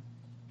God.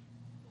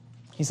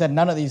 He said,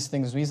 none of these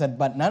things, he said,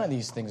 but none of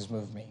these things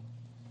move me.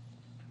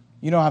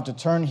 You don't have to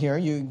turn here.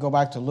 You can go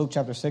back to Luke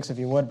chapter 6 if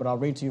you would, but I'll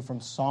read to you from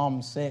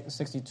Psalm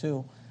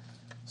 62.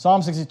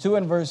 Psalm 62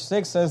 and verse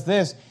 6 says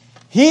this,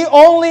 He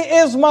only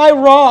is my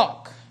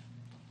rock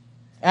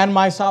and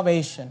my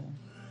salvation.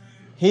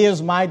 He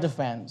is my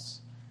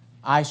defense.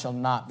 I shall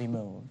not be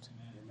moved.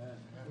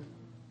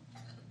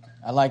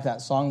 I like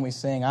that song we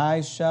sing,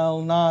 I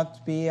shall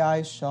not be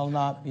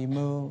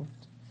moved.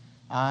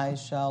 I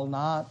shall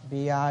not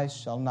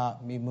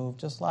be moved,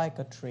 just like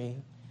a tree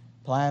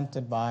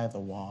planted by the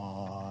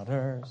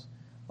waters.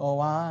 Oh,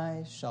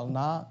 I shall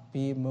not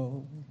be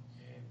moved.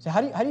 So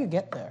how do you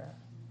get there?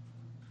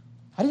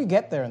 How do you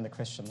get there in the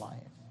Christian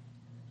life?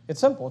 It's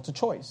simple. It's a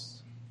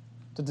choice.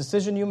 It's a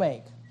decision you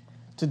make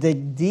to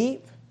dig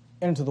deep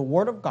into the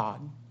Word of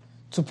God,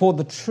 to pull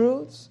the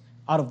truths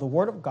out of the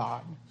Word of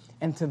God,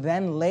 and to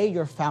then lay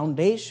your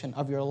foundation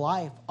of your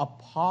life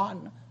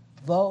upon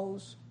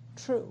those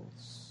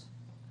truths.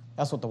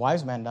 That's what the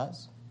wise man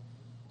does.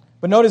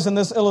 But notice in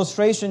this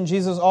illustration,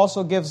 Jesus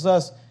also gives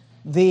us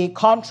the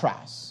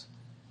contrast.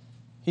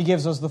 He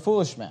gives us the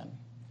foolish man.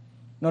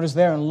 Notice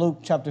there in Luke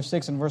chapter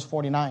 6 and verse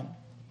 49.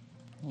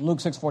 Luke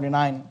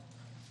 6:49,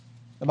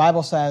 the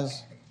Bible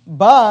says,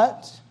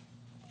 but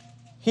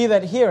he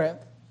that heareth,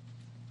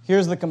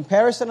 here's the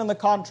comparison and the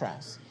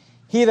contrast.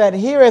 He that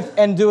heareth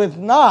and doeth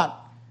not,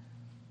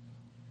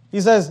 he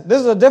says,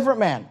 this is a different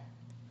man.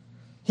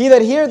 He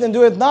that heareth and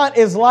doeth not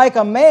is like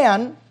a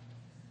man.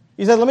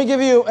 He said, let me give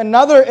you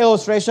another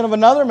illustration of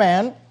another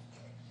man.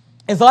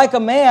 It's like a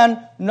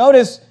man,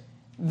 notice,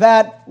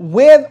 that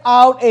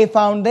without a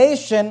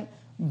foundation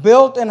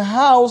built an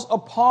house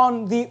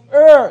upon the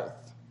earth.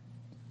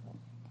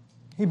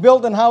 He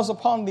built an house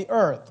upon the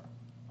earth.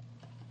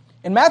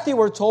 In Matthew,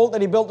 we're told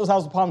that he built his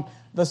house upon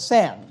the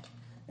sand.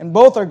 And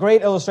both are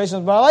great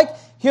illustrations. But I like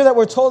here that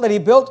we're told that he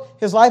built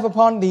his life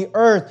upon the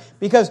earth.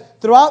 Because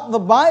throughout the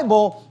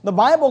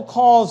Bible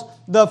calls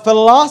the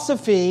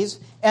philosophies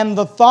and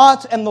the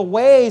thoughts and the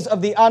ways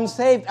of the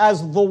unsaved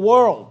as the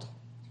world.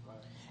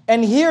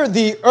 And here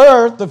the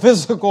earth, the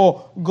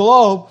physical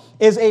globe,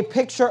 is a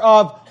picture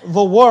of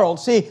the world.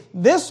 See,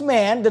 this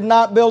man did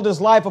not build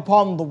his life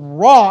upon the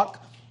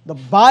rock, the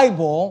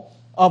Bible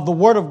of the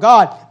Word of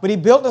God, but he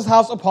built his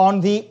house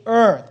upon the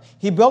earth.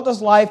 He built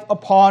his life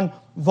upon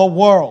the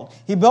world.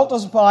 He built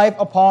his life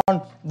upon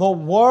the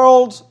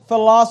world's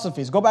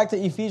philosophies. Go back to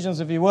Ephesians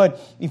if you would.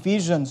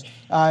 Ephesians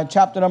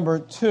chapter number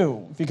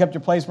 2. If you kept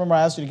your place, remember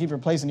I asked you to keep your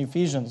place in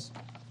Ephesians.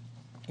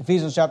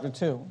 Ephesians chapter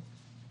 2.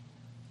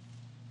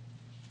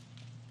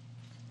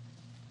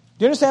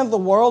 Do you understand that the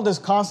world is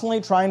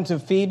constantly trying to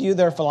feed you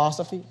their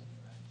philosophy?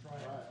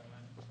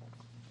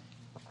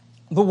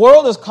 The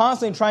world is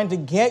constantly trying to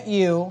get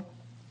you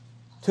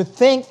to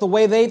think the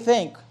way they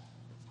think.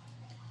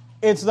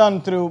 It's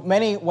done through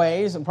many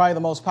ways, and probably the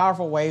most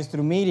powerful ways,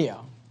 through media.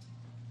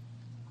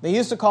 They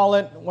used to call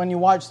it, when you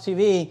watch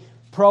TV,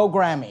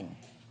 programming.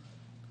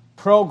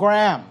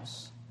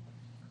 Programs.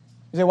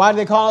 You say, why do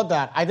they call it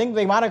that? I think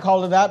they might have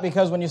called it that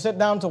because when you sit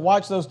down to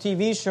watch those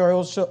TV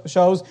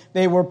shows,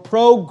 they were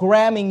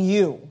programming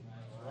you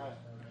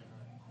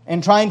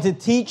and trying to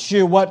teach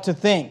you what to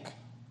think.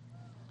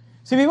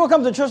 See, people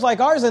come to a church like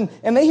ours and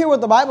they hear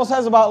what the Bible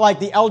says about like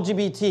the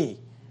LGBT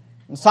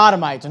and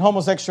sodomites and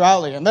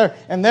homosexuality,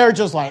 and they're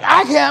just like,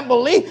 I can't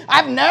believe,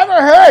 I've never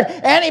heard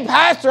any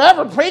pastor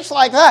ever preach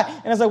like that.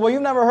 And it's like, well,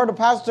 you've never heard a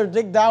pastor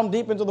dig down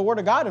deep into the Word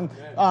of God and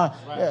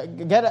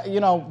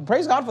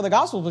praise God for the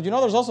Gospels, but you know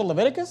there's also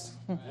Leviticus?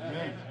 You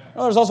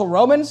know there's also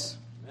Romans?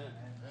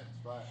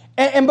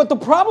 But the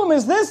problem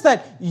is this,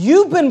 that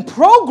you've been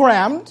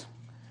programmed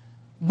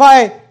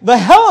by the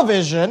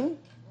television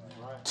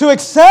to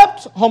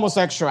accept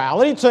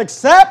homosexuality, to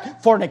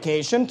accept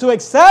fornication, to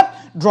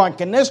accept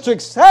drunkenness, to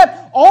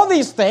accept all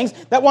these things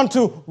that want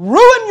to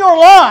ruin your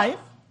life.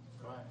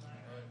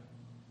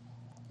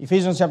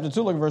 Ephesians chapter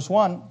 2, look at verse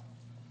 1.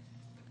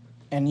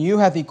 And you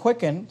hath he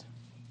quickened,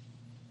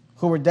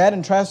 who were dead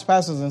in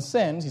trespasses and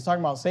sins. He's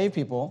talking about saved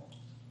people.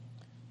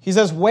 He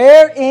says,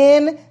 where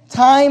in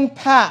time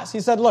past. He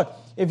said, look,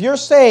 if you're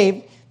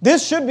saved,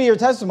 this should be your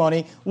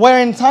testimony.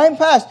 Where in time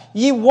past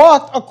ye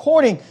walked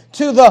according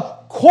to the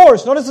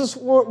course. Notice this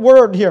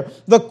word here.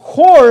 The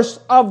course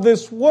of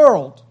this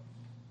world.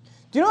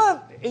 Do you know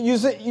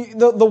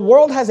that the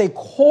world has a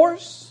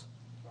course?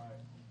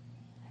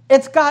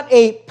 It's got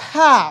a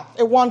path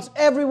it wants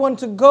everyone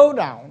to go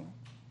down.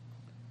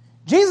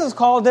 Jesus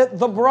called it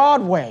the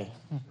broad way.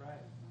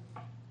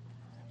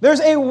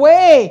 There's a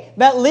way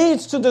that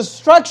leads to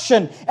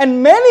destruction,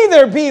 and many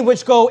there be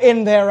which go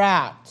in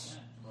thereat.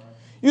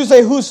 You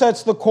say, who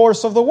sets the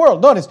course of the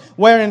world? Notice,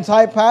 where in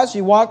time past ye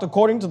walked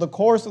according to the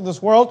course of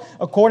this world,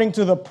 according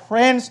to the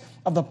prince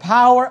of the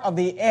power of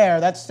the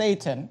air, that's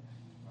Satan,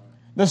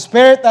 the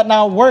spirit that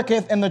now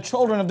worketh in the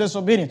children of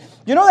disobedience.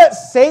 You know that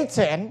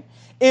Satan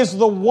is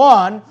the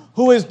one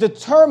who is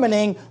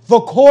determining the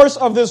course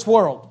of this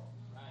world.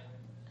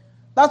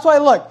 That's why,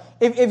 look,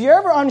 if you're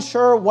ever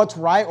unsure what's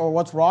right or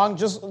what's wrong,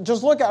 just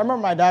look at, I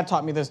remember my dad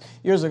taught me this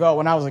years ago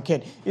when I was a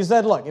kid. He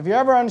said, look, if you're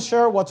ever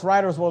unsure what's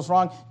right or what's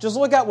wrong, just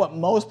look at what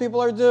most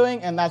people are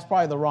doing, and that's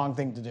probably the wrong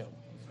thing to do.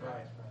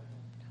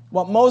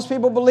 What most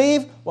people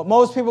believe, what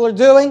most people are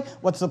doing,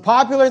 what's the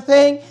popular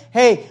thing,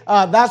 hey,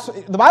 that's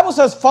the Bible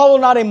says, follow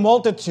not a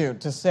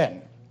multitude to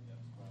sin.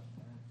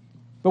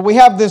 But we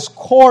have this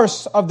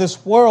course of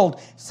this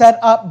world set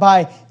up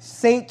by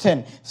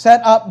Satan,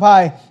 set up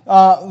by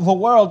the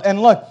world.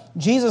 And look,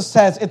 Jesus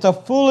says it's a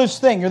foolish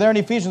thing. You're there in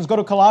Ephesians. Go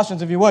to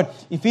Colossians if you would.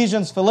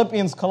 Ephesians,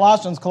 Philippians,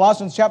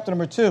 Colossians chapter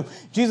number 2.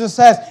 Jesus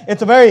says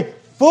it's a very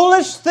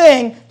foolish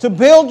thing to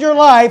build your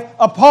life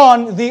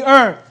upon the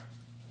earth.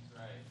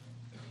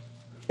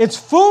 It's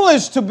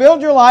foolish to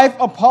build your life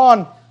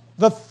upon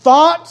the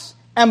thoughts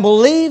and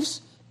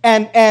beliefs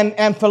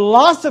and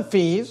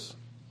philosophies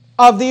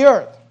of the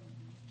earth.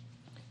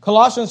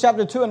 Colossians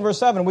chapter 2 and verse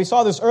 7. We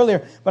saw this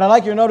earlier, but I'd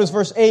like you to notice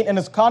verse 8 in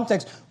its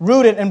context.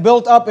 Rooted and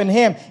built up in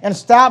Him and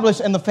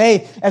established in the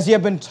faith as ye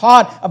have been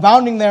taught,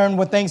 abounding therein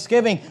with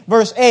thanksgiving.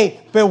 Verse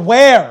 8,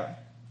 beware.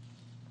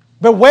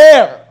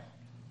 Beware.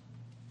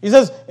 He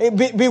says,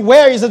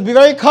 beware. He says, be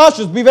very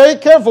cautious, be very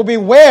careful,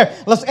 beware,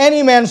 lest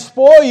any man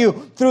spoil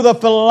you through the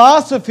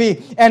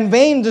philosophy and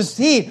vain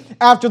deceit,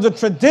 after the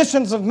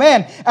traditions of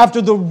men,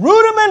 after the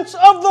rudiments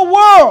of the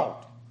world.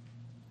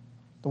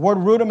 The word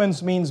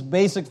rudiments means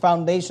basic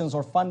foundations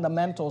or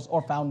fundamentals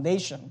or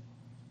foundation.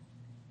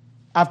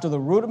 After the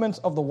rudiments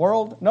of the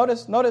world,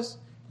 notice,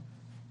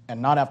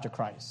 and not after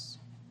Christ.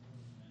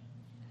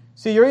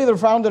 See, you're either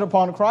founded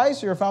upon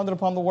Christ or you're founded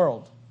upon the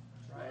world.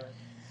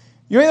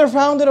 You're either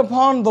founded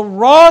upon the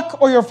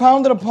rock or you're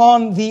founded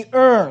upon the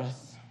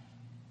earth.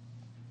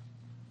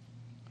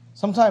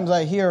 Sometimes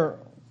I hear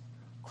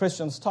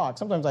Christians talk.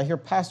 Sometimes I hear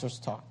pastors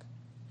talk.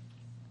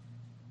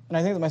 And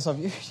I think to myself,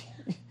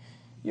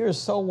 you're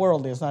so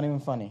worldly, it's not even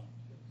funny.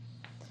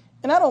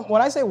 And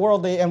when I say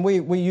worldly, and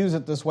we use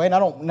it this way, and I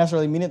don't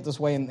necessarily mean it this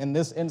way in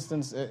this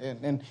instance,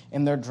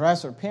 in their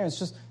dress or appearance,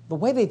 just the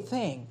way they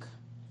think.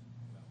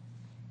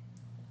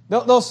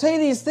 They'll say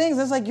these things,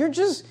 and it's like, you're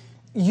just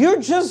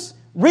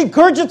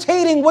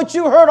regurgitating what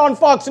you heard on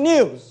Fox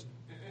News.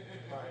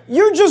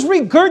 You're just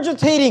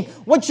regurgitating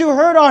what you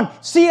heard on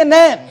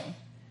CNN.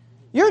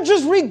 You're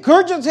just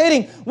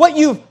regurgitating what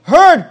you've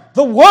heard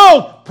the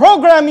world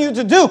program you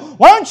to do.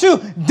 Why don't you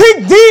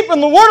dig deep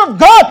in the Word of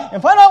God and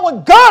find out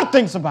what God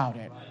thinks about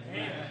it?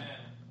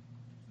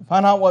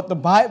 Find out what the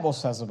Bible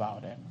says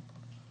about it.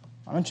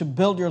 Why don't you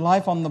build your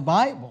life on the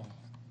Bible?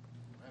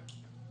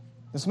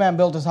 This man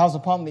built his house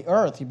upon the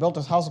earth. He built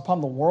his house upon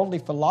the worldly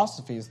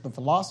philosophies, the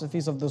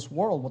philosophies of this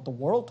world, what the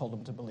world told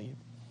him to believe.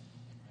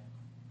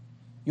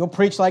 You'll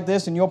preach like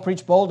this and you'll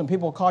preach bold and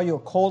people will call you a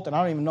cult, and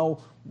I don't even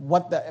know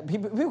what that...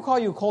 People call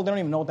you a cult, they don't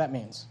even know what that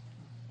means.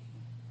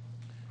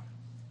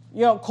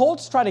 You know,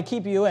 cults try to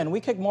keep you in.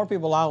 We kick more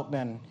people out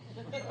than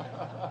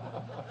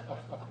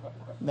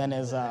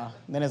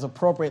is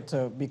appropriate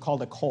to be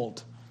called a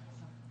cult.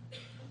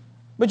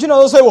 But you know,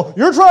 they'll say, well,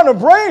 you're trying to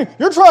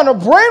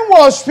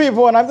brainwash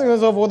people. And I'm thinking to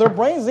myself, well, their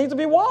brains need to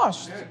be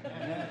washed.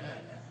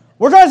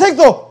 We're trying to take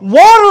the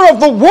water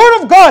of the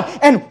Word of God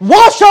and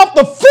wash out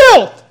the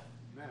filth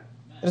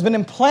that has been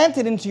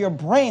implanted into your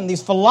brain,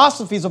 these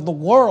philosophies of the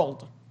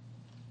world.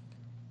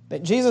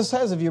 That Jesus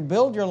says, if you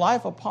build your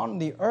life upon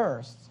the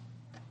earth,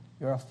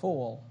 you're a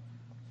fool.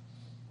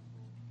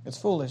 It's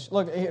foolish.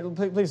 Look, here,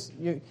 please,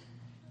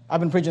 I've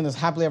been preaching this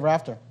happily ever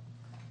after.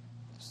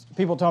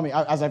 People tell me,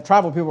 as I've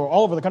traveled, people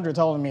all over the country are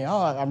telling me, oh,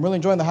 I'm really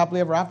enjoying the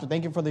happily ever after.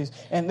 Thank you for these.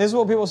 And this is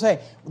what people say.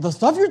 The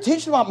stuff you're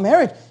teaching about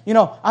marriage, you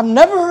know, I've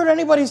never heard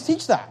anybody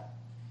teach that.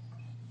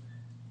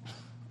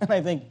 And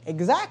I think,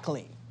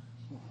 exactly.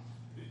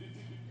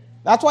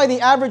 That's why the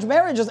average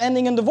marriage is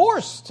ending in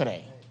divorce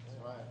today.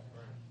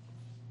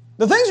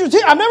 The things you're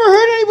teaching, I've never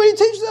heard anybody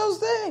teach those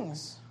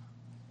things.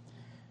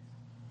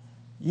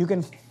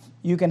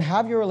 You can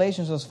have your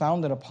relationships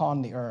founded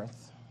upon the earth.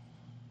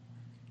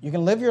 You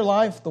can live your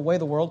life the way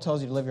the world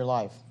tells you to live your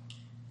life.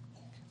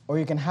 Or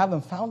you can have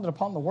them founded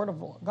upon the Word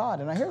of God.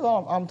 And here's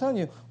what I'm telling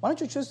you, why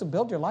don't you choose to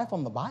build your life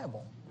on the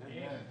Bible?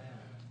 Amen.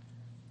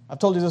 I've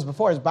told you this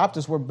before, as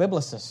Baptists, we're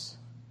Biblicists.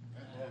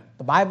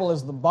 The Bible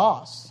is the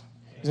boss.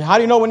 You say, how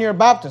do you know when you're a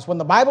Baptist? When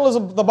the Bible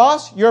is the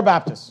boss, you're a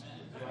Baptist.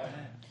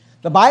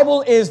 The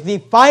Bible is the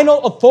final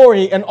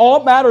authority in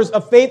all matters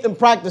of faith and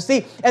practice.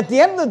 See, at the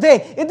end of the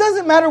day, it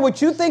doesn't matter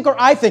what you think or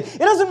I think. It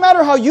doesn't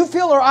matter how you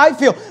feel or I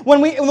feel.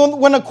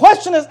 When a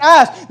question is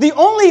asked, the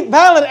only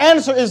valid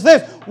answer is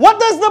this: what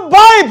does the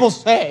Bible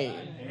say?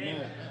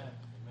 Amen.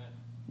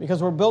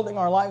 Because we're building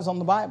our lives on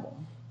the Bible.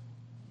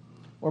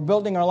 We're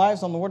building our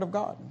lives on the Word of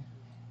God.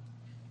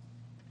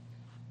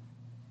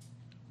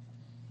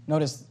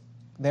 Notice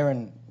there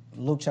in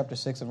Luke chapter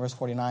 6 and verse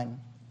 49.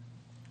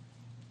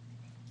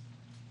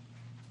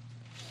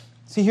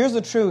 See, here's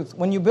the truth.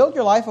 When you build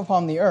your life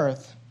upon the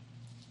earth,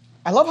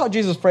 I love how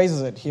Jesus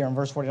phrases it here in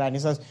verse 49. He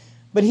says,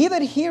 but he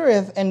that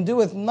heareth and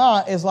doeth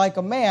not is like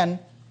a man,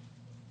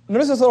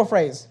 notice this little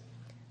phrase,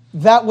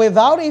 that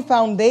without a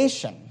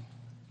foundation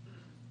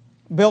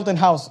built his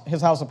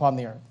house upon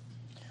the earth.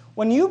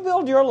 When you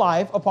build your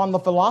life upon the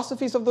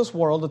philosophies of this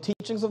world, the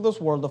teachings of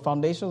this world, the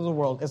foundations of the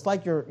world, it's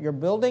like you're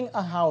building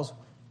a house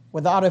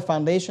without a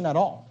foundation at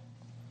all.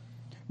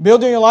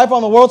 Building your life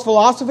on the world's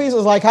philosophies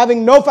is like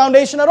having no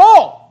foundation at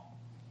all.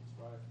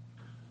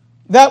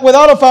 That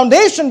without a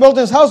foundation built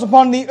his house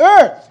upon the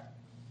earth.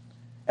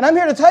 And I'm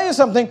here to tell you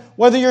something,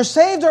 whether you're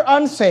saved or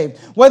unsaved,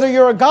 whether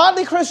you're a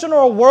godly Christian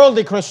or a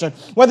worldly Christian,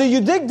 whether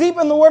you dig deep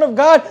in the Word of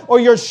God or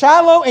you're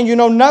shallow and you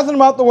know nothing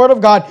about the Word of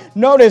God,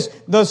 notice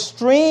the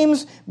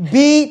streams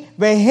beat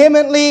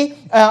vehemently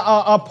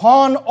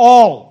upon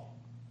all.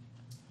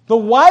 The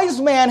wise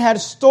man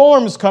had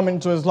storms come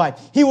into his life.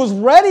 He was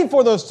ready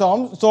for those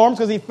storms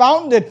because he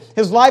founded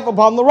his life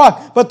upon the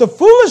rock. But the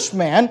foolish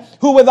man,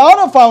 who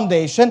without a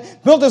foundation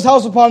built his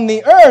house upon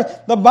the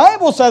earth, the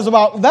Bible says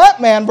about that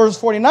man, verse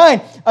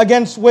 49,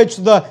 against which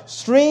the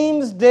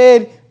streams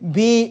did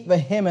beat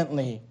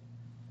vehemently.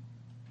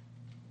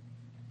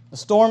 The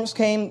storms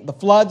came, the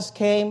floods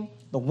came,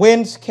 the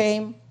winds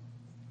came.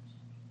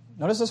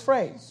 Notice this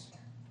phrase.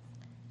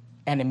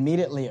 And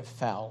immediately it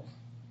fell.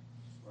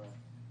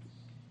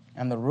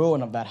 And the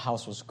ruin of that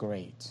house was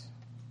great.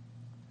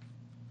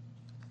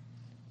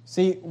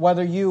 See,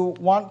 whether you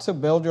want to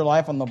build your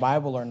life on the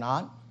Bible or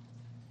not,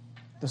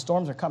 the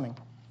storms are coming.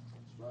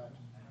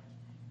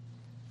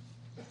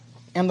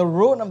 And the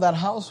ruin of that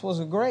house was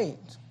great.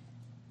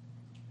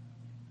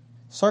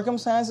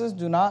 Circumstances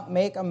do not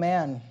make a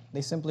man,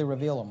 they simply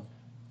reveal him.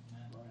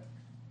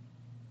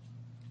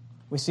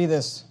 We see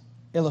this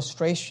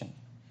illustration.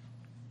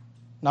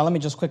 Now let me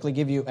just quickly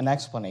give you an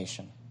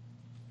explanation.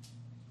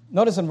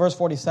 Notice in verse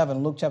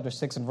 47, Luke chapter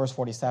 6 and verse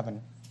 47.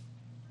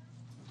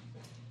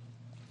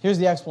 Here's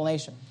the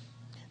explanation.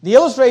 The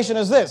illustration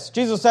is this.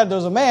 Jesus said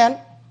there's a man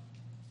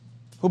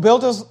who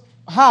built his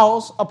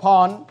house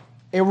upon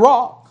a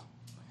rock.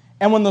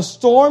 And when the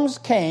storms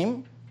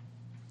came,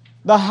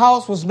 the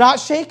house was not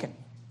shaken.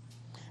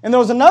 And there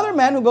was another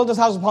man who built his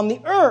house upon the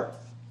earth.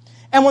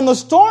 And when the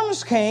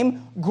storms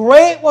came,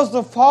 great was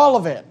the fall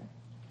of it.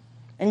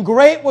 And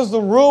great was the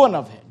ruin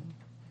of it.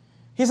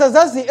 He says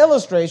that's the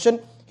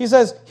illustration. He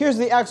says, here's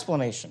the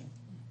explanation.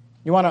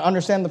 You want to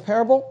understand the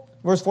parable?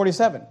 Verse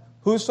 47.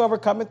 Whosoever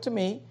cometh to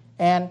me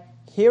and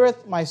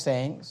heareth my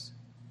sayings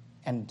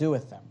and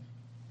doeth them.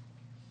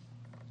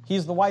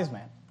 He's the wise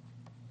man.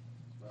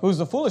 Who's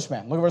the foolish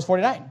man? Look at verse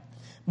 49.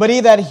 But he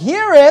that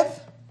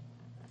heareth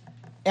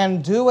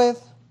and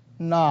doeth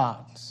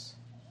not.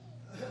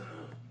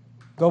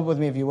 Go with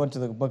me, if you would, to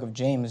the book of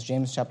James,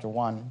 James chapter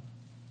 1.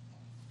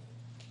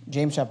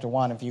 James chapter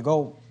 1. If you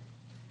go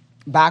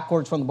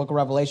backwards from the book of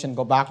Revelation,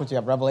 go backwards. You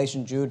have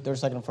Revelation, Jude,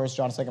 3rd, 2nd, 1st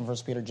John, 2nd,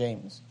 1st Peter,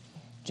 James.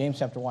 James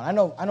chapter 1.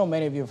 I know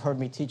many of you have heard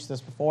me teach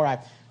this before.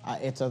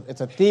 It's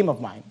a theme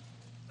of mine.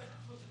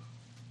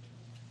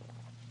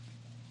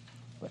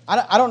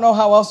 I don't know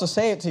how else to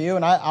say it to you,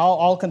 and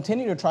I'll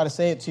continue to try to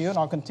say it to you, and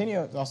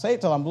I'll say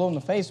it till I'm blue in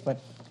the face, but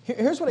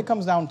here's what it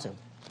comes down to.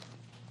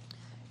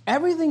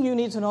 Everything you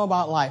need to know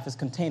about life is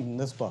contained in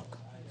this book.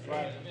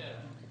 Right.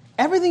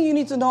 Everything you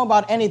need to know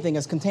about anything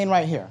is contained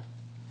right here.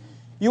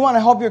 You want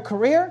to help your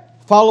career?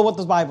 Follow what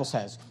the Bible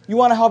says. You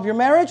want to help your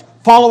marriage?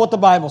 Follow what the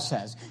Bible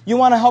says. You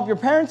want to help your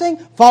parenting?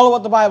 Follow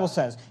what the Bible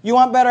says. You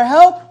want better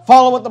health?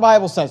 Follow what the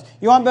Bible says.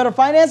 You want better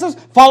finances?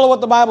 Follow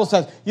what the Bible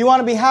says. You want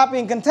to be happy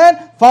and content?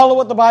 Follow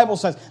what the Bible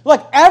says.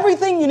 Look,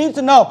 everything you need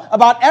to know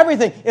about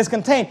everything is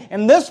contained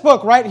in this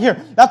book right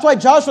here. That's why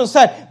Joshua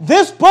said,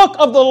 this book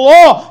of the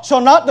law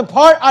shall not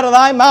depart out of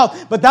thy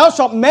mouth, but thou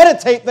shalt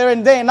meditate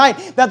therein day and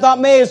night, that thou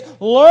mayest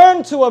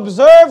learn to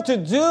observe to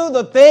do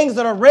the things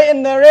that are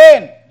written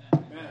therein.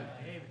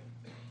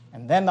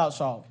 And then thou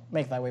shalt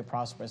make thy way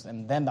prosperous,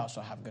 and then thou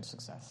shalt have good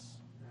success.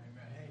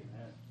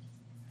 Amen.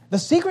 The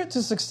secret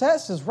to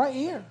success is right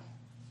here.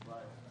 Right.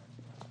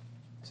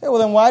 You say, well,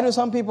 then why do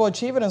some people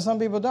achieve it and some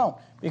people don't?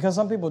 Because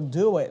some people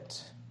do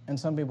it and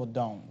some people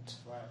don't.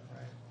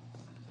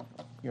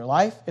 Right. Your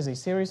life is a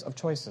series of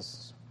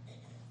choices.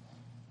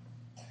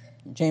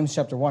 James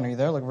chapter 1, are you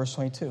there? Look at verse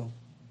 22.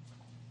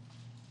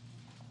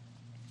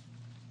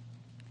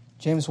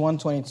 James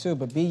 1:22,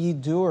 but be ye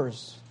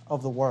doers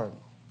of the word,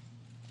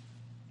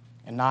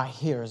 and not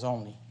hearers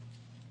only,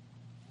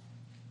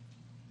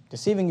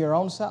 deceiving your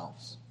own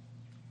selves.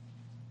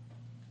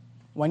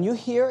 When you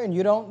hear and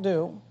you don't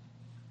do,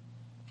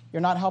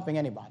 you're not helping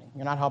anybody.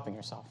 You're not helping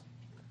yourself.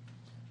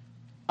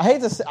 I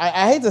hate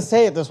to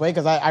say it this way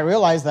because I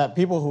realize that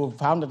people who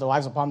founded their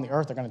lives upon the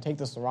earth are going to take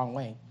this the wrong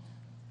way.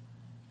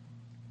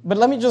 But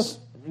let me just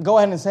go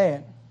ahead and say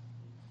it.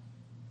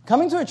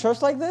 Coming to a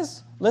church like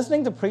this,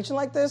 listening to preaching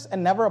like this,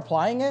 and never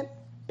applying it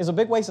is a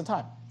big waste of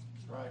time.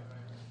 Right.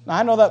 Now,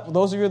 I know that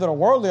those of you that are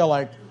worldly are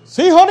like,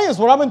 see, honey, it's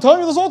what I've been telling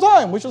you this whole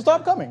time. We should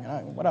stop coming.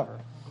 Whatever.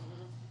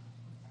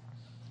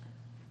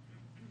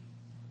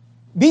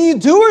 Be ye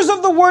doers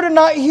of the word and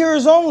not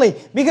hearers only.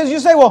 Because you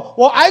say,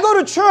 well, I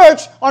go to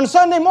church on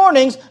Sunday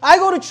mornings. I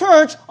go to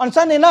church on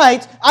Sunday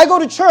nights. I go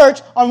to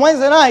church on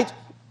Wednesday nights.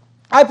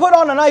 I put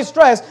on a nice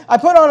dress. I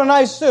put on a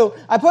nice suit.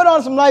 I put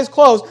on some nice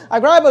clothes.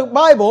 I grab a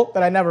Bible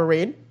that I never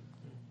read.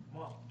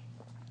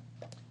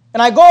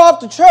 And I go off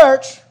to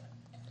church.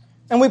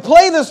 And we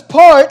play this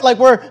part like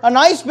we're a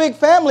nice big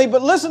family.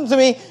 But listen to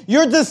me.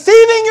 You're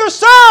deceiving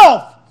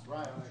yourself.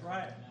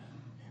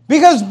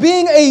 Because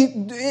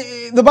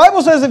the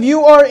Bible says if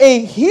you are a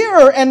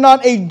hearer and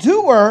not a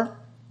doer,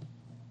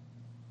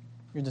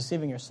 you're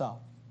deceiving yourself.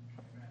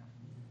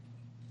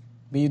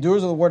 Be ye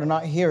doers of the word and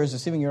not hearers,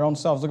 deceiving your own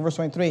selves. Look at verse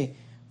 23.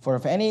 For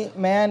if any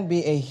man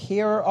be a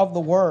hearer of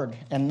the word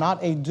and not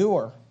a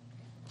doer.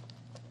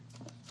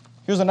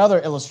 Here's another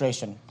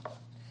illustration.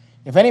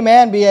 If any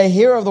man be a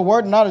hearer of the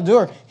word and not a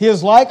doer, he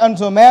is like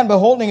unto a man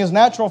beholding his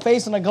natural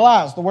face in a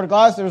glass. The word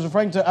glass there is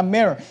referring to a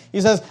mirror.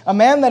 He says, a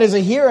man that is a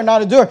hearer and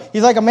not a doer.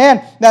 He's like a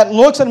man that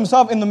looks at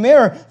himself in the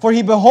mirror, for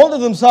he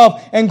beholdeth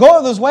himself and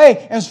goeth his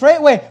way, and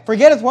straightway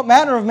forgetteth what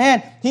manner of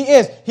man he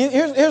is.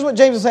 Here's what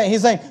James is saying.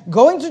 He's saying,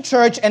 going to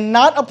church and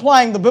not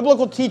applying the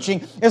biblical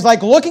teaching is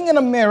like looking in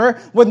a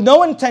mirror with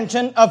no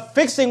intention of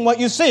fixing what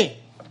you see.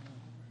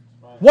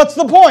 What's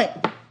the point?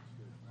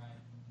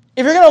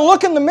 If you're going to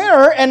look in the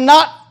mirror and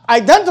not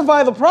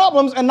identify the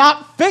problems and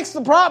not fix the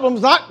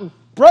problems, not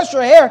brush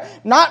your hair,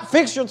 not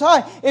fix your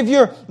tie. If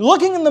you're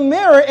looking in the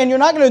mirror and you're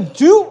not going to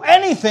do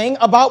anything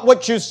about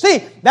what you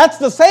see, that's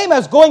the same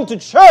as going to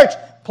church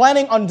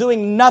planning on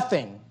doing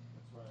nothing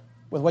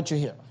with what you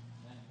hear.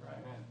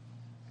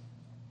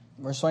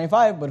 Verse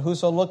 25, but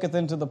whoso looketh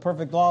into the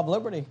perfect law of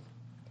liberty,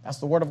 that's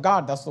the word of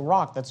God, that's the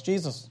rock, that's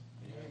Jesus.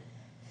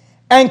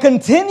 And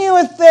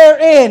continueth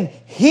therein,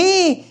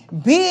 he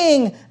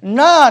being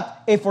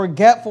not a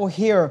forgetful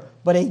hearer,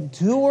 but a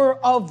doer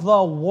of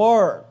the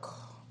work.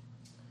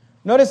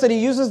 Notice that he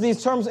uses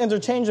these terms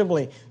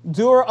interchangeably.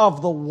 Doer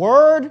of the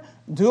word,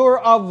 doer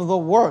of the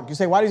work. You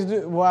say, why does he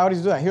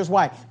do that? Here's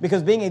why.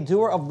 Because being a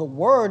doer of the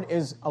word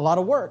is a lot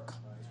of work.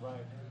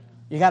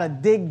 You got to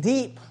dig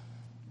deep.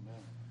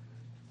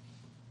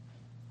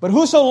 But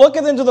whoso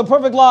looketh into the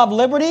perfect law of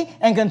liberty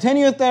and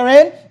continueth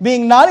therein,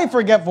 being not a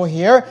forgetful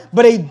hearer,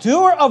 but a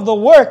doer of the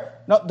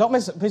work. No, don't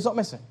miss it. Please don't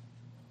miss it.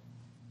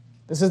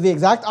 This is the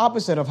exact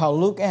opposite of how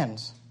Luke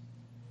ends.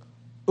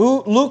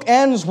 Luke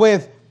ends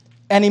with,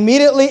 and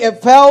immediately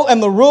it fell,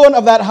 and the ruin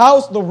of that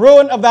house, the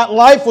ruin of that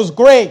life was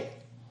great.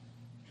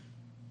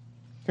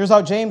 Here's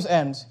how James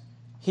ends.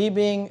 He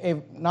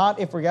being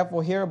not a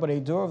forgetful hearer, but a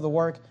doer of the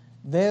work,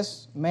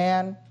 this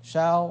man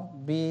shall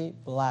be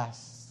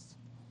blessed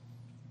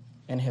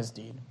in his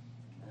deed.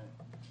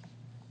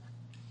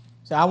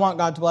 Say, I want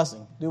God's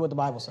blessing. Do what the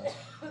Bible says.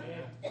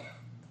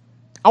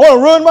 I want to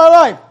ruin my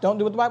life. Don't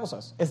do what the Bible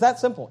says. It's that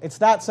simple. It's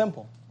that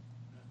simple.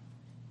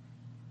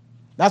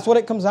 That's what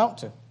it comes out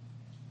to.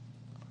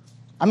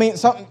 I mean,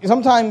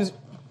 sometimes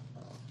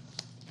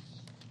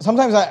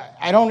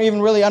I don't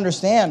even really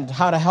understand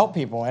how to help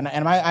people. And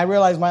I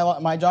realize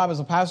my job as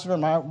a pastor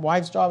and my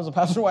wife's job as a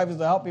pastor's wife is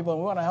to help people,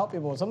 and we want to help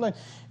people. Sometimes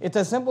it's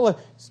as simple as,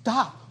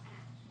 stop.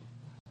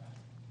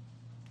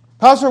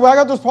 Pastor, I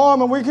got this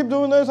problem, and we keep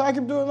doing this, I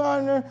keep doing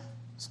that.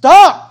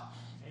 Stop.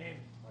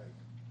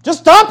 Just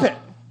stop it.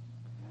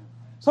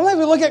 Sometimes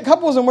we look at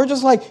couples and we're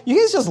just like, you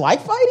guys just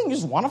like fighting? You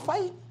just want to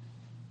fight?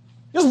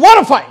 You just want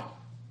to fight.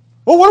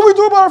 Well, what do we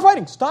do about our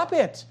fighting? Stop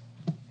it.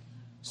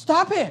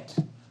 Stop it.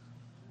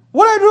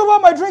 What do I do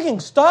about my drinking?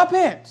 Stop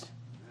it.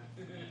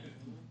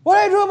 What do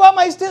I do about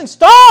my stealing?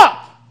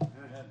 Stop.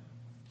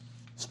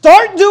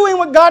 Start doing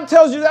what God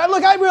tells you.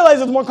 Look, I realize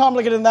it's more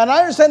complicated than that. And I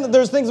understand that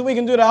there's things that we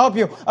can do to help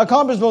you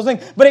accomplish those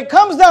things. But it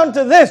comes down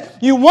to this.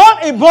 You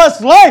want a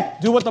blessed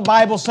life? Do what the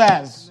Bible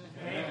says.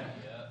 Amen.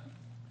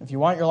 If you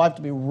want your life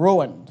to be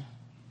ruined,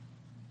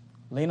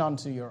 lean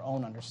onto your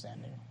own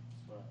understanding.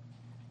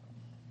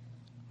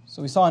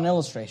 So we saw an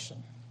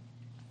illustration.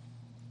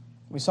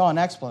 We saw an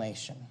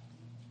explanation.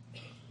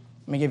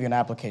 Let me give you an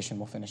application.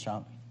 We'll finish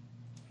up.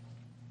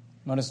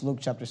 Notice Luke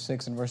chapter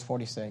 6 and verse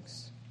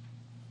 46.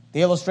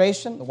 The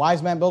illustration, the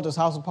wise man built his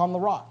house upon the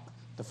rock.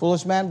 The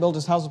foolish man built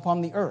his house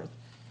upon the earth.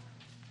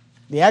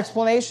 The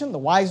explanation, the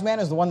wise man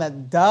is the one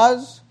that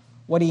does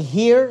what he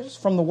hears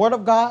from the word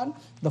of God.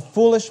 The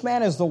foolish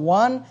man is the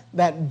one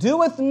that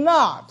doeth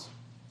not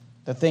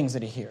the things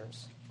that he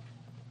hears.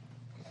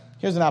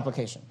 Here's an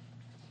application.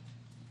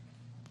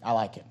 I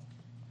like it.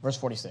 Verse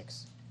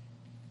 46.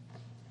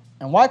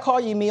 And why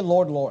call ye me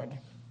Lord, Lord?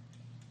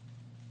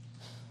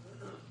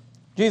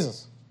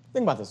 Jesus.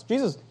 Think about this.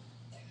 Jesus,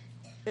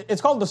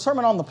 it's called the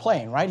Sermon on the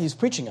Plain, right? He's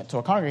preaching it to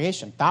a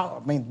congregation.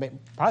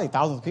 Probably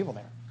thousands of people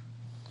there.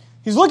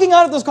 He's looking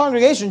out at this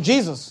congregation,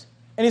 Jesus,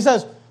 and he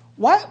says,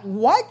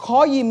 why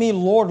call ye me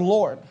Lord,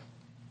 Lord?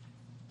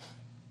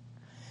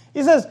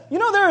 He says,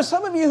 there are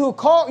some of you who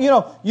call,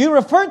 you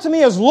refer to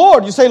me as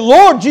Lord. You say,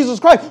 Lord Jesus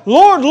Christ,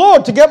 Lord,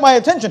 Lord, to get my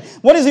attention.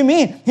 What does he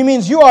mean? He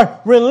means you are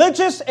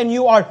religious and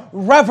you are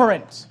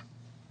reverent.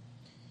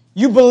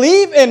 You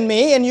believe in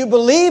me and you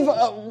believe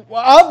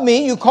of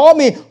me. You call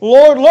me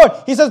Lord, Lord.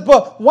 He says,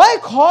 but why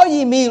call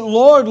ye me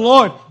Lord,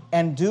 Lord,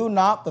 and do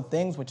not the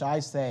things which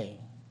I say?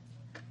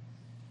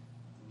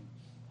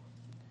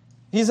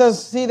 He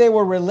says, see, they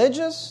were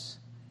religious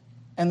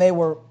and they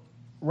were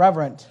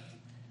reverent,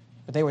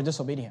 but they were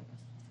disobedient.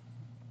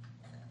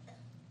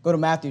 Go to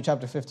Matthew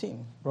chapter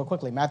 15, real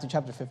quickly. Matthew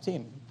chapter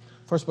 15,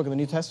 first book of the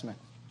New Testament.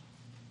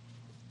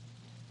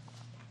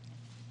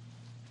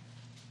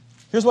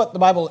 Here's what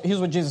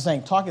Jesus is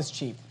saying. Talk is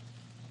cheap.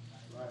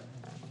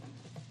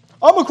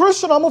 I'm a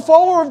Christian. I'm a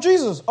follower of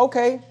Jesus.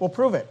 Okay, we'll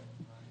prove it.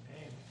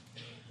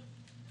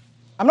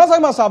 I'm not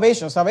talking about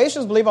salvation. Salvation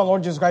is believe on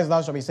Lord Jesus Christ,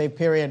 thou shalt be saved,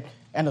 period,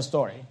 end of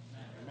story.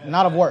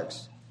 Not of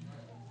works.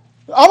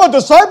 I'm a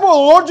disciple of the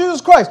Lord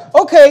Jesus Christ.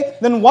 Okay,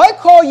 then why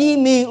call ye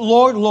me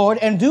Lord, Lord,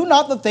 and do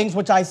not the things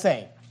which I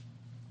say?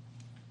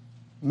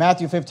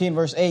 Matthew 15,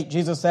 verse 8,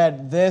 Jesus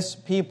said, this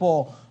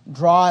people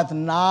draweth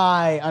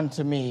nigh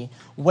unto me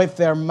with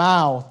their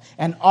mouth,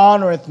 and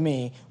honoreth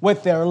me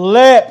with their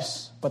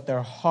lips, but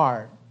their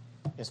heart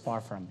is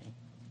far from me.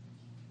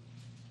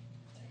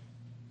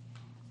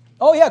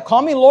 Oh yeah,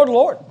 call me Lord,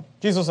 Lord,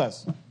 Jesus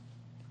says.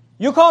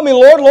 You call me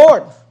Lord,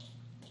 Lord.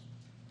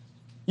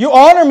 You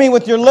honor me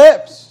with your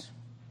lips,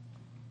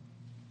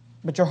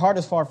 but your heart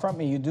is far from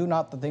me. You do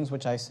not the things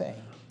which I say.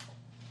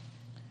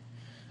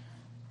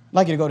 I'd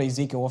like you to go to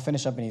Ezekiel. We'll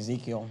finish up in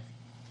Ezekiel.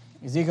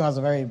 Ezekiel has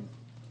a very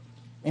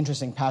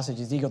interesting passage,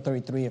 Ezekiel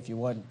 33, if you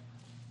would.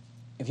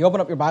 If you open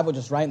up your Bible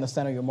just right in the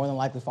center, you're more than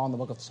likely found the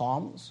book of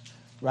Psalms.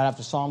 Right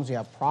after Psalms, you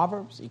have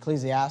Proverbs,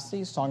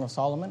 Ecclesiastes, Song of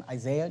Solomon,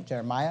 Isaiah,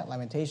 Jeremiah,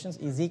 Lamentations,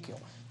 Ezekiel.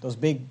 Those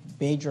big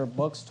major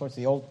books towards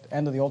the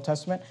end of the Old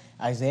Testament.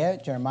 Isaiah,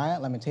 Jeremiah,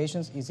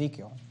 Lamentations,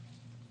 Ezekiel.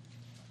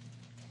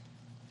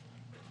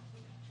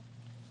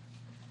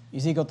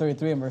 Ezekiel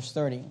 33 and verse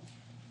 30.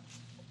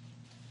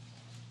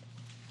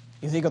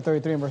 Ezekiel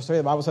 33 and verse 30,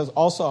 the Bible says,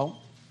 also,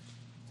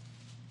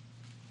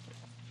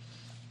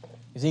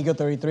 Ezekiel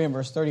 33 and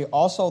verse 30,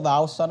 also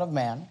thou, son of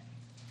man.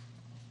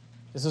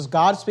 This is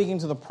God speaking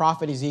to the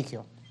prophet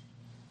Ezekiel.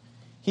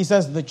 He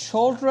says, the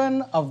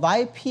children of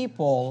thy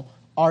people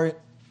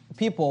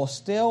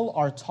still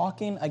are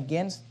talking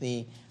against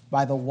thee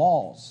by the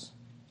walls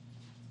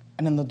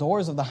and in the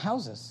doors of the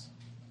houses.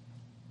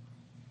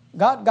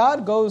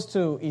 God goes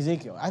to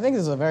Ezekiel. I think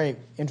this is a very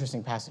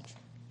interesting passage.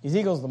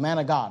 Ezekiel's the man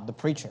of God, the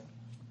preacher.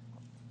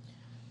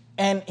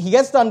 And he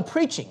gets done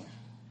preaching.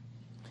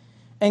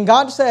 And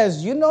God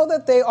says, you know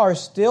that they are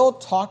still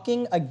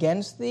talking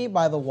against thee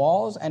by the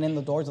walls and in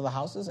the doors of the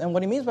houses? And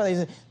what he means by that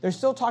is they're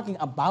still talking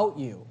about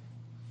you.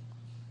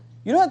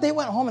 You know that they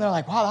went home and they're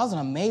like, wow, that was an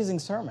amazing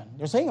sermon.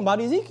 They're saying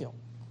about Ezekiel.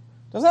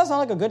 Doesn't that sound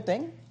like a good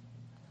thing?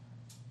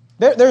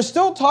 They're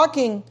still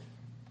talking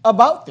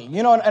about thee.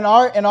 You know, in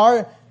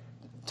our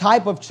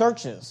type of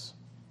churches,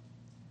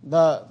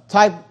 the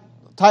type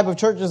of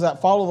churches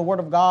that follow the Word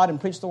of God and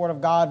preach the Word of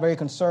God, very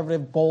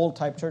conservative, bold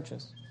type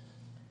churches.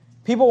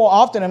 People will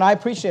often, and I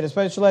appreciate it,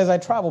 especially as I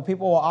travel,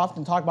 people will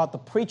often talk about the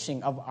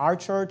preaching of our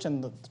church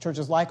and the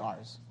churches like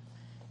ours.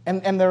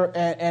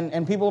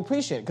 And people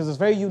appreciate it because it's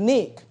very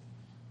unique.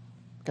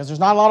 Because there's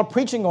not a lot of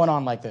preaching going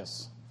on like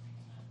this.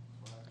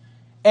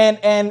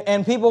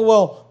 And people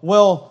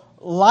will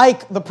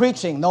like the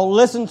preaching. They'll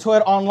listen to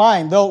it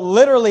online. They'll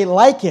literally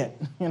like it,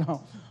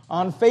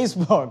 on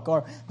Facebook,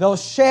 or they'll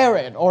share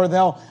it, or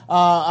they'll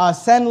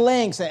send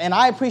links, and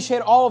I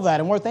appreciate all of that,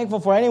 and we're thankful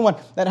for anyone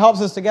that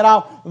helps us to get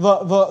out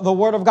the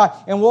Word of God.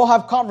 And we'll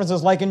have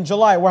conferences, like in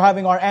July, we're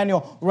having our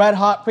annual Red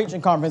Hot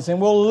Preaching Conference,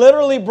 and we'll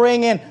literally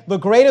bring in the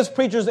greatest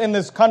preachers in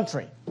this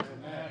country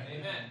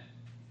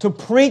to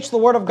preach the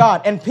Word of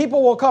God, and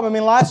people will come. I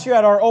mean, last year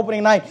at our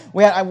opening night,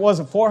 we had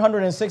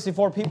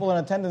 464 people in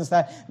attendance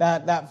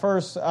that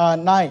first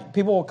night.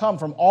 People will come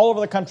from all over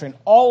the country and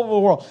all over the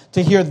world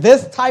to hear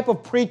this type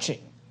of preaching.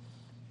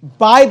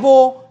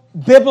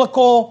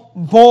 Biblical,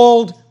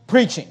 bold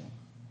preaching.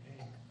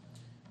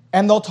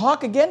 And they'll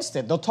talk against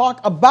it. They'll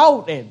talk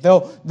about it.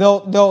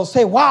 They'll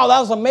say, wow, that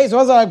was amazing.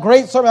 That was a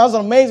great sermon. That was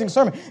an amazing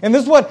sermon. And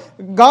this is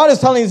what God is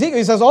telling Ezekiel.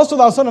 He says, also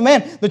thou son of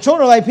man, the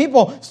children of thy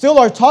people still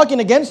are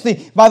talking against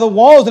thee by the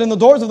walls and in the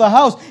doors of the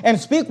house, and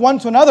speak one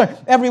to another,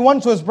 every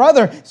one to his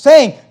brother,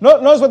 saying,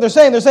 notice what they're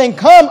saying. They're saying,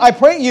 come, I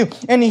pray you,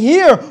 and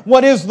hear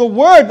what is the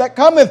word that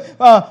cometh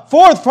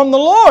forth from the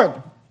Lord.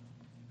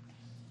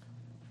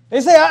 They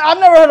say, I've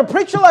never heard a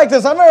preacher like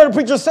this. I've never heard a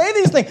preacher say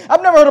these things.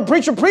 I've never heard a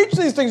preacher preach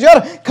these things. You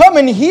got to come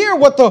and hear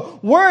what the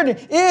word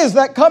is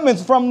that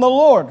cometh from the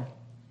Lord.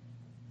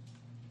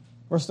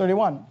 Verse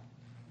 31.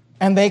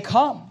 And they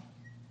come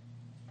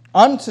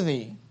unto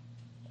thee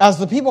as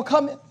the people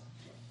cometh,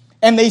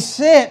 and they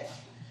sit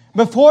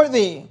before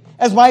thee,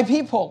 as my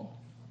people.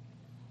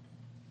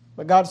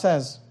 But God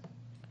says,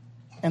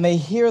 and they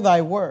hear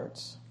thy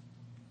words,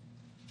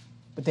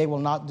 but they will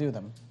not do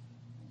them.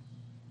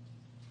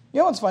 You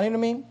know what's funny to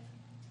me?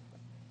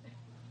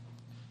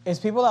 It's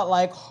people that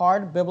like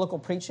hard biblical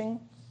preaching,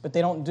 but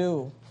they don't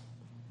do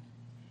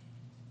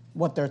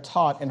what they're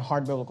taught in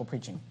hard biblical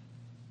preaching.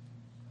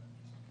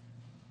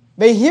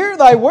 They hear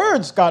thy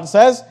words, God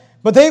says,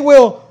 but they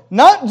will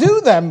not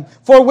do them.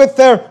 For with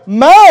their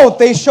mouth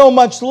they show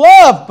much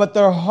love, but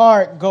their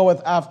heart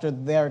goeth after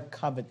their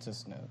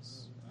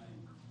covetousness.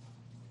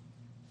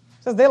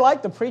 It says they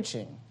like the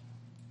preaching,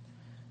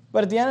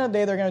 but at the end of the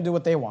day, they're going to do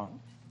what they want.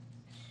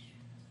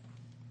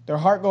 Their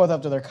heart goeth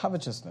after their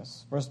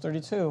covetousness. Verse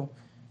 32,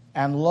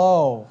 and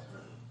lo,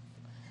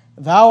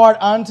 thou art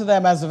unto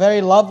them as a very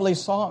lovely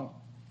song.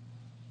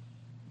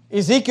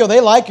 Ezekiel,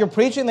 they like your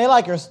preaching. They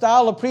like your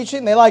style of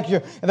preaching. They like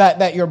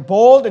that you're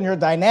bold and you're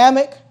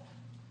dynamic.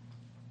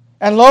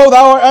 And lo,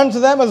 thou art unto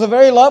them as a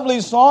very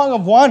lovely song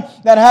of one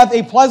that hath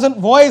a pleasant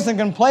voice and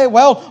can play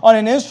well on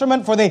an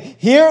instrument, for they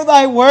hear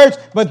thy words,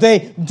 but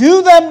they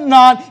do them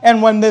not.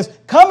 And when this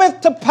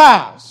cometh to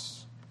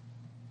pass,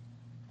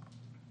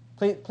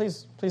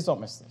 please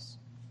don't miss this.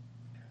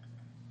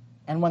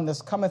 And when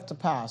this cometh to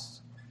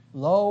pass,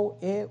 lo,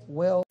 it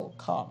will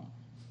come.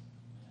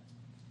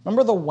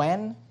 Remember the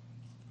when?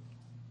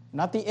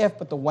 Not the if,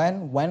 but the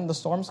when the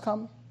storms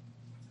come.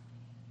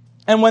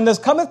 And when this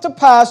cometh to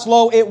pass,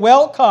 lo, it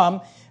will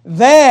come,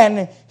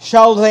 then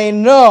shall they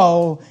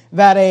know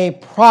that a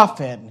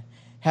prophet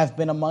hath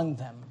been among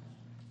them.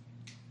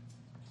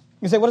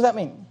 You say, what does that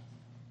mean?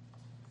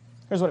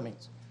 Here's what it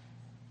means.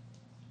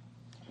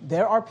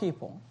 There are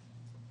people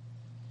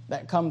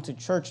that come to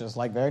churches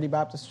like Verity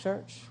Baptist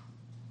Church.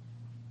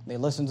 They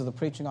listen to the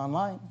preaching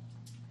online.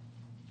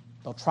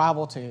 They'll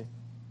travel to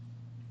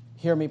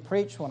hear me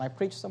preach when I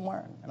preach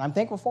somewhere, and I'm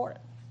thankful for it.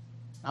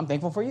 I'm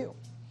thankful for you.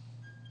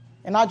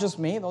 And not just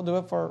me, they'll do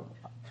it for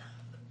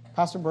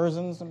Pastor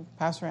Berzins and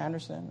Pastor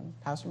Anderson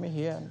and Pastor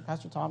Mejia and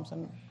Pastor Thompson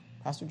and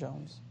Pastor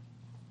Jones.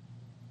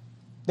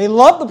 They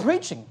love the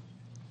preaching.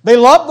 They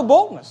love the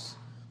boldness.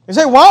 They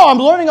say, wow, I'm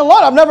learning a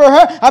lot.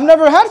 I've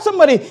never had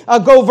somebody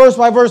go verse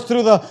by verse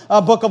through the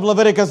book of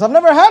Leviticus. I've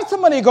never had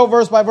somebody go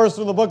verse by verse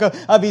through the book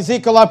of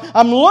Ezekiel.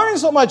 I'm learning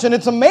so much, and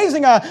it's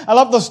amazing. I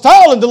love the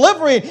style and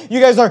delivery. You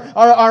guys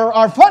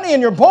are funny,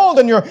 and you're bold,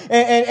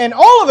 and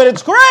all of it.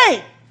 It's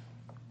great.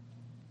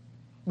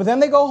 But then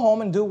they go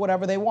home and do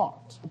whatever they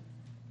want.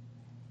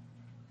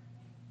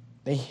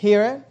 They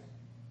hear it,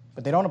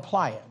 but they don't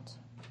apply it.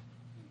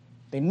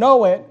 They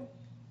know it,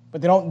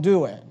 but they don't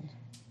do it.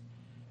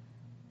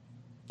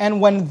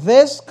 And when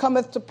this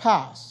cometh to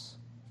pass,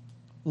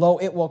 lo,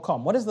 it will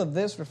come. What is the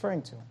this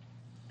referring to?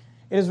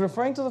 It is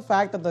referring to the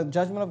fact that the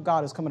judgment of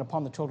God is coming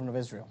upon the children of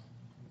Israel.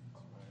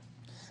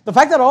 The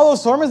fact that all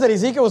those sermons that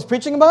Ezekiel was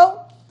preaching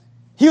about,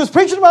 he was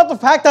preaching about the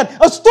fact that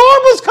a storm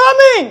was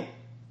coming.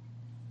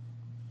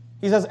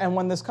 He says, and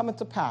when this cometh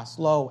to pass,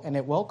 lo, and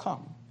it will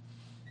come,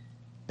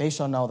 they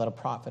shall know that a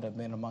prophet hath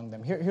been among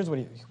them. Here's what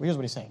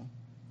he's saying.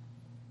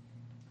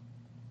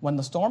 When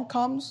the storm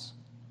comes,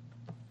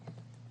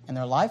 and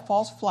their life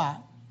falls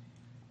flat,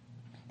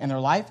 and their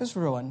life is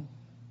ruined,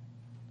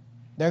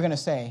 they're going to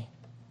say,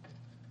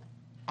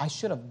 I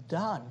should have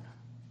done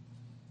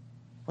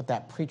what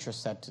that preacher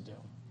said to do.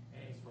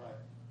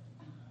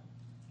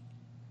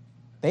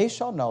 They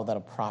shall know that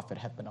a prophet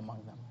hath been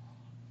among them.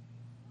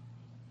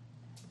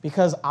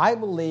 Because I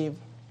believe,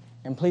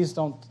 and please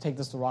don't take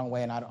this the wrong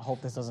way, and I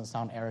hope this doesn't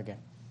sound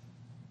arrogant,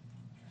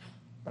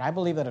 but I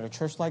believe that at a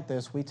church like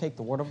this, we take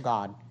the Word of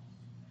God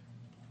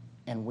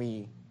and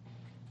we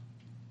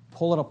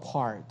pull it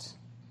apart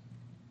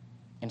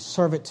and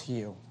serve it to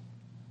you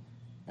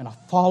in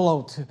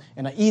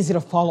an easy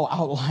to follow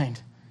outline.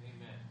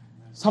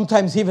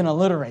 Sometimes even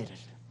alliterated,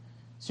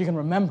 so you can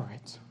remember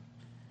it.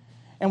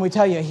 And we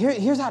tell you,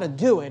 here's how to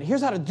do it.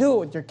 Here's how to do it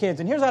with your kids,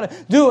 and here's how to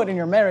do it in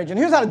your marriage, and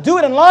here's how to do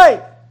it in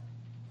life.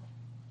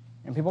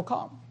 And people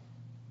come.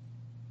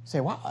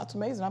 Say, wow, that's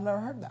amazing. I've never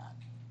heard that.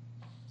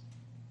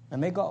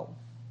 And they go.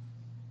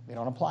 They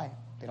don't apply it.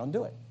 They don't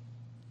do it.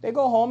 They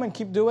go home and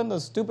keep doing the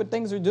stupid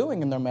things they're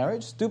doing in their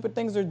marriage, stupid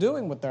things they're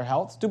doing with their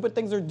health, stupid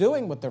things they're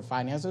doing with their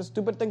finances,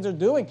 stupid things they're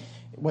doing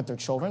with their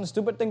children,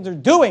 stupid things they're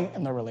doing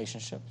in their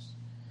relationships.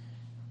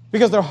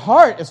 Because their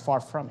heart is far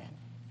from it.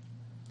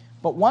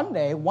 But one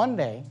day, when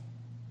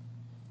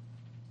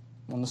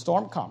the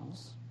storm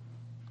comes,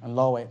 and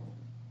lo, it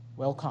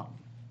will come,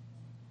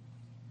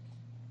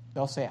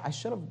 they'll say, I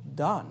should have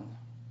done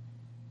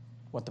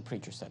what the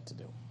preacher said to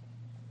do.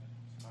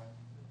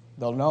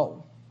 They'll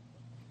know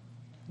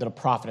that a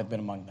prophet had been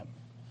among them.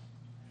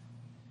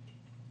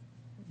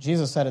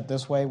 Jesus said it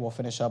this way. We'll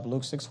finish up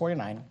Luke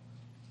 6:49.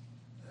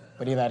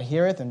 But he that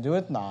heareth and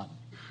doeth not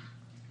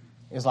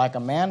is like a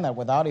man that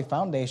without a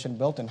foundation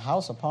built an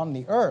house upon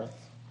the earth,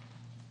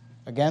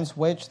 against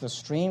which the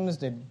streams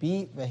did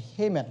beat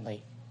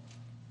vehemently,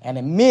 and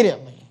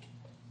immediately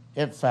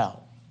it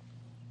fell.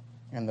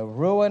 And the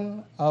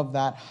ruin of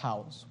that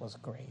house was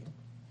great.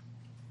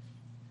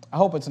 I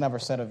hope it's never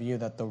said of you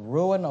that the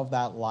ruin of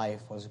that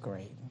life was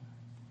great.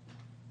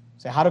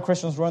 Say, how do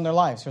Christians ruin their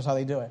lives? Here's how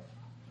they do it.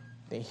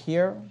 They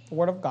hear the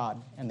Word of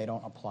God and they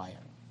don't apply it.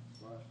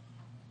 Right.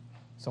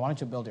 So why don't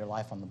you build your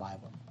life on the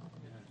Bible?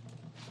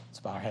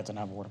 Let's bow our heads and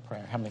have a word of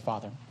prayer. Heavenly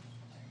Father,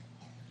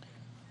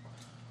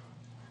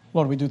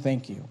 Lord, we do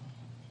thank you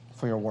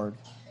for your word.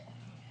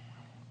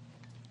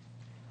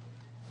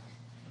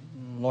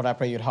 Lord, I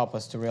pray you'd help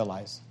us to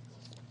realize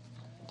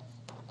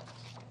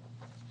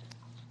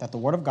that the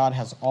Word of God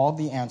has all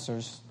the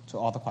answers to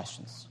all the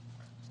questions.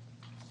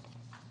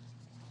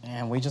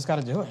 And we just got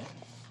to do it.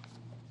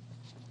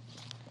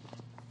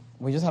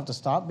 We just have to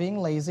stop being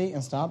lazy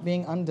and stop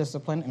being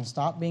undisciplined and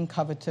stop being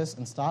covetous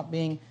and stop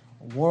being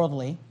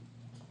worldly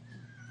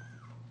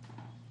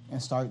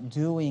and start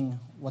doing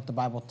what the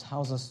Bible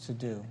tells us to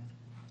do.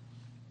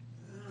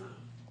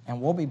 And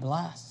we'll be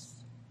blessed.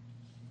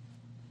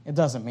 It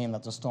doesn't mean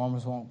that the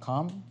storms won't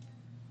come,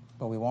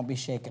 but we won't be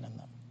shaken in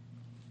them.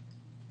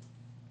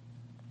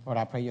 Lord,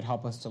 I pray you'd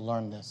help us to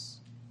learn this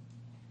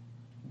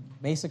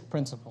basic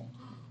principle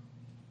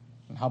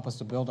and help us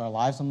to build our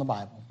lives on the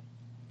Bible.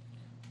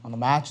 On the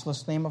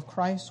matchless name of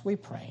Christ, we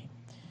pray.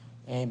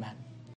 Amen.